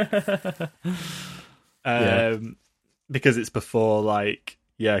 Because it's before, like,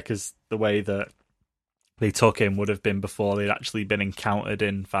 because the way that they took him would have been before they'd actually been encountered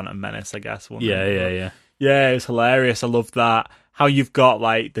in Phantom Menace, I guess. Yeah. Yeah, it was hilarious. I love that. How you've got,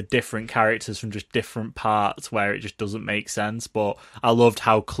 like, the different characters from just different parts where it just doesn't make sense. But I loved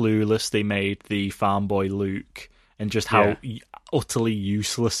how clueless they made the farm boy Luke, and just how utterly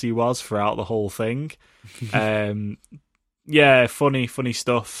useless he was throughout the whole thing. Yeah, funny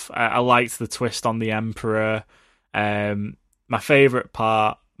stuff. I liked the twist on the Emperor. My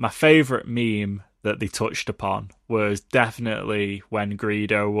favourite meme that they touched upon was definitely when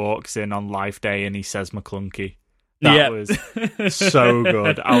Greedo walks in on Life Day and he says McClunky. That was so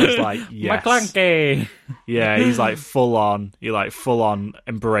good. I was like, yes. McClunky! Yeah, he's like full on. He like full on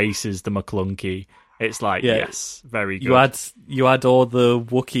embraces the McClunky. It's like, yes, very good. You had all the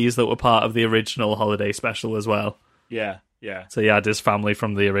Wookiees that were part of the original holiday special as well. Yeah. So he had his family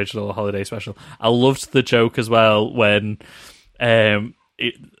from the original holiday special. I loved the joke as well when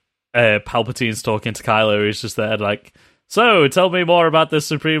Palpatine's talking to Kylo. He's just there like, so tell me more about this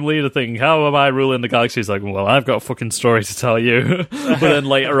Supreme Leader thing. How am I ruling the galaxy? He's like, well, I've got a fucking story to tell you. But then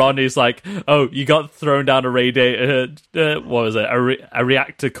later on, he's like, oh, you got thrown down a radiator, what was it? A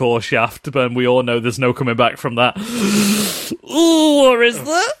reactor core shaft, but we all know there's no coming back from that. Ooh, what is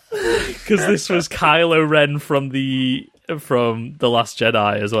that? Because this was Kylo Ren from the Last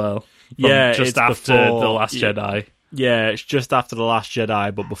Jedi as well. Just after The Last Jedi. Yeah, it's just after The Last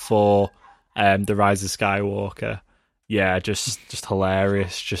Jedi, but before The Rise of Skywalker. Yeah, just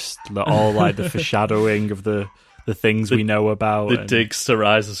hilarious. Just all like the foreshadowing of the things we know about. The digs to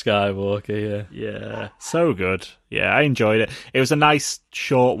Rise of Skywalker, Yeah, so good. Yeah, I enjoyed it. It was a nice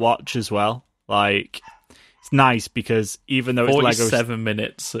short watch as well. Like, it's nice because even though it's 47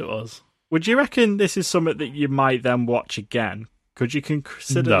 minutes it was. Would you reckon this is something that you might then watch again? Could you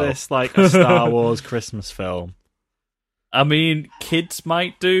consider this like a Star Wars Christmas film? I mean, kids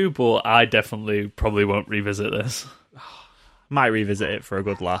might do, but I definitely probably won't revisit this. Might revisit it for a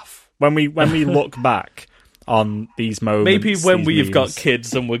good laugh. When we look back on these moments. Maybe when we've got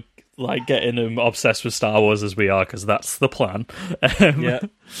kids and we're like getting them obsessed with Star Wars as we are, because that's the plan. We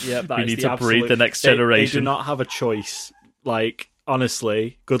need to breed the next generation. They do not have a choice. Like,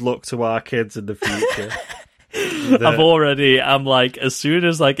 honestly, good luck to our kids in the future. I'm like, as soon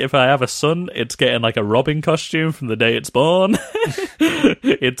as like if I have a son, it's getting like a Robin costume from the day it's born.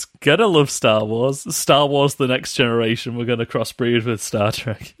 It's gonna love Star Wars. Star Wars The Next Generation. We're gonna crossbreed with Star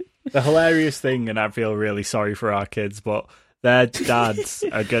Trek. The hilarious thing, and I feel really sorry for our kids, but their dads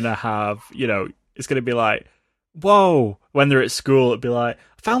are gonna have, it's gonna be like, whoa, when they're at school, it'd be like,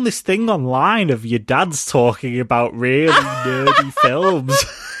 I found this thing online of your dads talking about really nerdy films.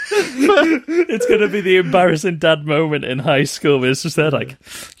 It's going to be the embarrassing dad moment in high school where it's just there like,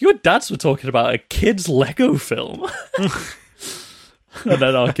 your dads were talking about a kid's Lego film. And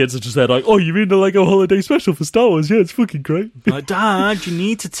then our kids are just there like, oh, you mean the Lego holiday special for Star Wars? Yeah, it's fucking great. But Dad, you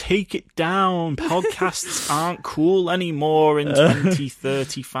need to take it down. Podcasts aren't cool anymore in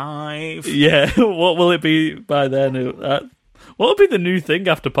 2035. Yeah, what will it be by then? What will be the new thing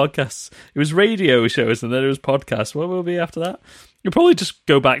after podcasts? It was radio shows and then it was podcasts. What will it be after that? You'll probably just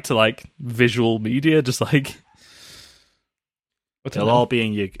go back to like visual media, just like it'll all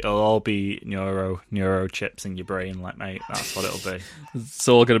be neuro chips in your brain, like, mate. That's what it'll be. It's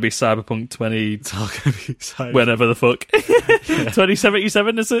all going to be Cyberpunk 20. It's all going to be Cyberpunk. Whenever the fuck.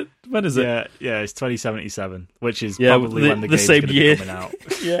 2077 is it? When is it? Yeah, it's 2077, which is probably when the game's same going to year. be coming out.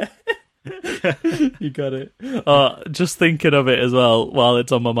 Yeah. You got it. Just thinking of it as well while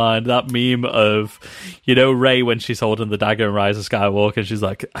it's on my mind, that meme of Rey when she's holding the dagger in Rise of Skywalker and she's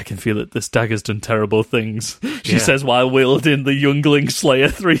like, I can feel it, this dagger's done terrible things. She says while wielding the Youngling Slayer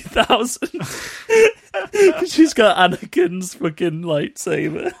 3000. She's got Anakin's fucking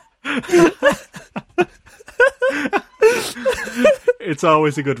lightsaber. It's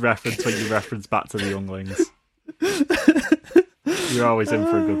always a good reference when you reference back to the Younglings. You're always in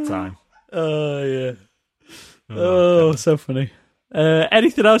for a good time. Oh, yeah. Oh, so funny.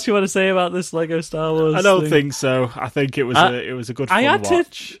 Anything else you want to say about this Lego Star Wars? I don't think so. I think it was a good fun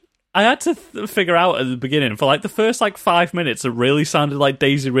watch. I had to figure out at the beginning, for like the first 5 minutes, it really sounded like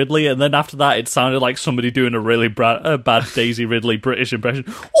Daisy Ridley, and then after that, it sounded like somebody doing a really bad Daisy Ridley British impression.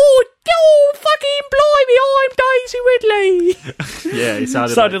 Oh, fucking blimey, I'm Daisy Ridley! Yeah, it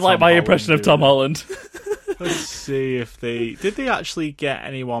sounded like my impression of Tom Holland. Let's see if did they actually get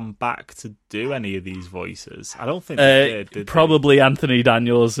anyone back to do any of these voices? I don't think they did probably they? Anthony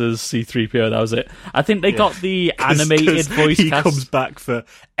Daniels as C-3PO, that was it. I think they got the animated voice he cast. Comes back for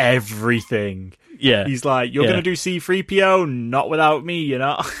everything. Yeah. He's like, you're going to do C-3PO? Not without me, you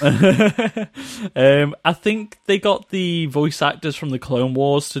know? I think they got the voice actors from the Clone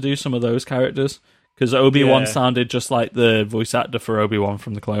Wars to do some of those characters, because Obi-Wan sounded just like the voice actor for Obi-Wan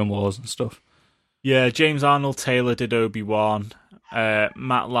from the Clone Wars and stuff. Yeah, James Arnold Taylor did Obi-Wan. Matt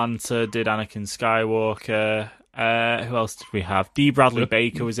Lanter did Anakin Skywalker. Who else did we have? D. Bradley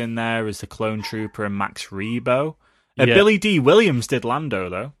Baker was in there as the clone trooper and Max Rebo. Billy D. Williams did Lando,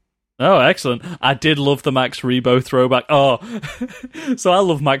 though. Oh, excellent. I did love the Max Rebo throwback. Oh, so I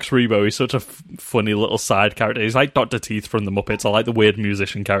love Max Rebo. He's such a funny little side character. He's like Dr. Teeth from the Muppets. I like the weird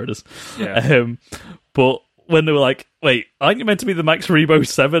musician characters. Yeah. But when they were like, wait, aren't you meant to be the Max Rebo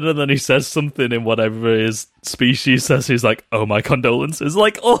 7? And then he says something in whatever his species says. He's like, oh, my condolences.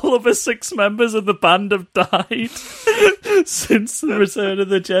 Like, all of the 6 members of the band have died since the Return of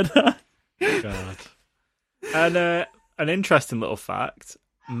the Jedi. God. And an interesting little fact,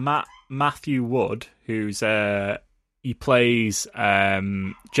 Matthew Wood, who's he plays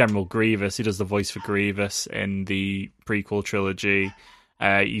General Grievous. He does the voice for Grievous in the prequel trilogy.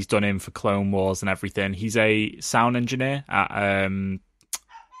 He's done him for Clone Wars and everything. He's a sound engineer at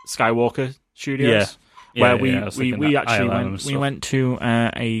Skywalker Studios, where we actually went to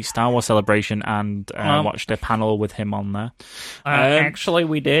a Star Wars celebration and watched a panel with him on there. Actually,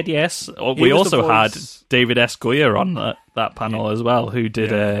 we did, yes. We also had David S. Goyer on that panel as well, who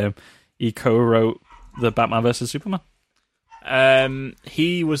did he co-wrote the Batman vs Superman.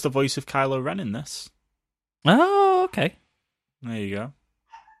 He was the voice of Kylo Ren in this. Oh, okay. There you go.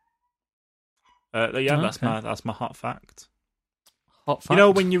 That's my hot fact. Hot fact. You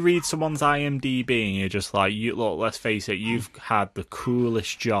know, when you read someone's IMDb and you're just like, look, let's face it, you've had the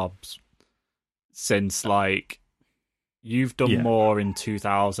coolest jobs since, you've done more in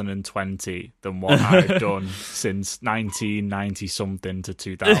 2020 than what I've done since 1990-something to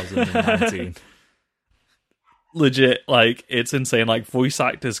 2019. Legit, it's insane. Voice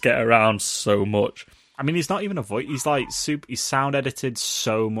actors get around so much. I mean, he's not even a voice. He's he's sound edited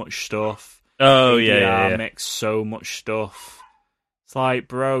so much stuff. Oh, yeah. Mix so much stuff. It's like,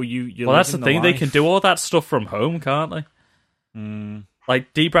 bro, you. Well, that's the thing. They can do all that stuff from home, can't they? Mm.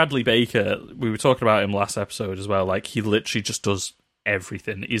 D. Bradley Baker, we were talking about him last episode as well. He literally just does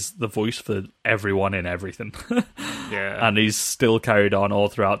everything. He's the voice for everyone in everything. Yeah. And he's still carried on all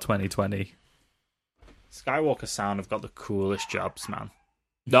throughout 2020. Skywalker Sound have got the coolest jobs, man.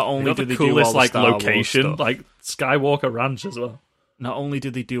 Not only do they coolest, do all the Star location, Wars stuff, Skywalker Ranch as well. Not only do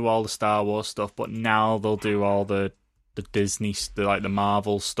they do all the Star Wars stuff, but now they'll do all the Disney, the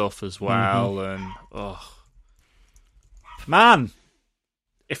Marvel stuff as well. Mm-hmm. And man,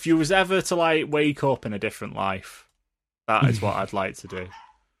 if you was ever to wake up in a different life, that is what I'd like to do.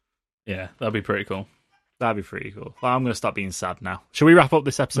 Yeah, that'd be pretty cool. That'd be pretty cool. Well, I'm going to stop being sad now. Shall we wrap up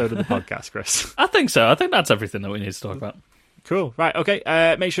this episode of the podcast, Chris? I think so. I think that's everything that we need to talk about. Cool. Right,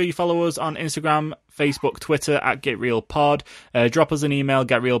 okay. Make sure you follow us on Instagram, Facebook, Twitter at GetRealPod. Drop us an email,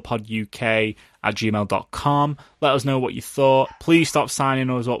 getrealpoduk@gmail.com. Let us know what you thought. Please stop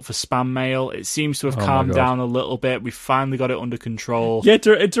signing us up for spam mail. It seems to have calmed down a little bit. We've finally got it under control. Yeah,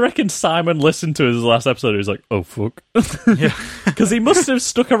 do you reckon Simon listened to his last episode? He was like, oh, fuck. Yeah. Because he must have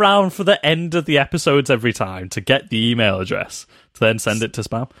stuck around for the end of the episodes every time to get the email address to then send it to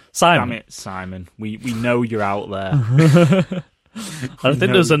spam. Simon. Damn it, Simon. We know you're out there. I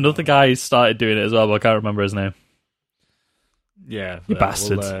think there's another guy who started doing it as well, but I can't remember his name. Yeah, you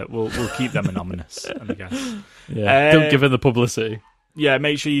bastards. We'll keep them anonymous, I guess. Yeah, don't give them the publicity. Yeah,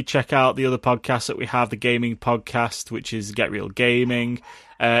 make sure you check out the other podcasts that we have. The gaming podcast, which is Get Real Gaming.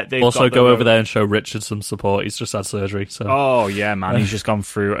 Also, go over there and show Richard some support. He's just had surgery. So. Oh yeah, man, he's just gone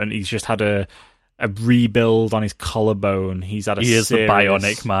through and he's just had a rebuild on his collarbone. He is the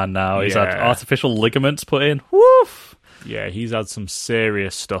bionic man now. He's had artificial ligaments put in. Woof. Yeah, he's had some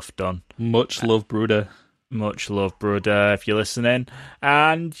serious stuff done. Much love, Bruder. Much love, brother, if you're listening.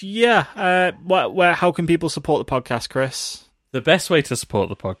 And how can people support the podcast, Chris? The best way to support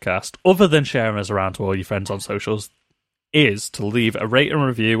the podcast, other than sharing us around to all your friends on socials, is to leave a rate and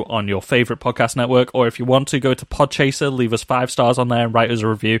review on your favourite podcast network, or if you want to, go to Podchaser, leave us 5 stars on there and write us a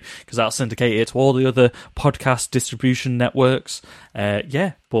review, because that'll syndicate it to all the other podcast distribution networks.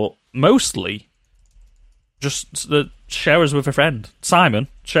 But mostly, just share us with a friend. Simon,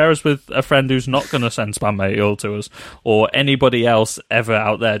 share us with a friend who's not going to send spam mail to us, or anybody else ever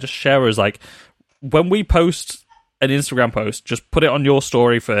out there. Just share us. Like, when we post an Instagram post, just put it on your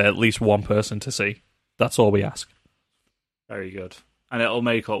story for at least one person to see. That's all we ask. Very good, and we'll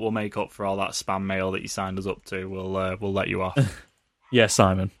make up for all that spam mail that you signed us up to. We'll let you off. Yes,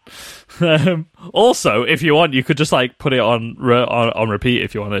 Simon. Also, if you want, you could just put it on repeat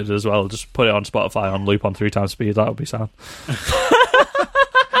if you wanted as well. Just put it on Spotify on loop on 3 times speed. That would be sound.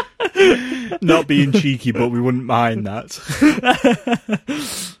 Not being cheeky, but we wouldn't mind that.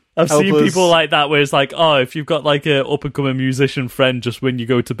 I've seen people like that where it's if you've got a up and coming musician friend, just when you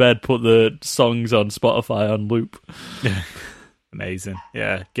go to bed, put the songs on Spotify on loop. Amazing.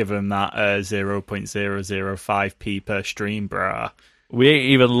 Yeah, give them that 0.005p per stream, brah. We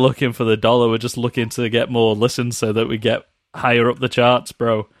ain't even looking for the dollar. We're just looking to get more listens so that we get higher up the charts,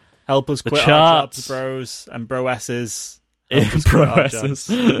 bro. Help us quit our jobs, bros and broesses.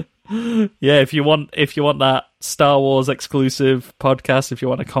 Yeah, if you want that Star Wars exclusive podcast, if you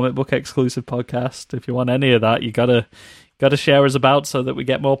want a comic book exclusive podcast, if you want any of that, you gotta share us about so that we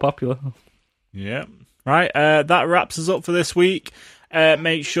get more popular. Yeah. Right, that wraps us up for this week.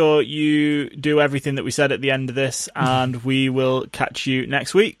 Make sure you do everything that we said at the end of this, and we will catch you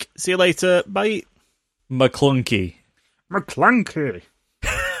next week. See you later. Bye. McClunky. McClunky.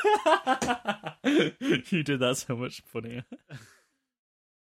 You did that so much funnier.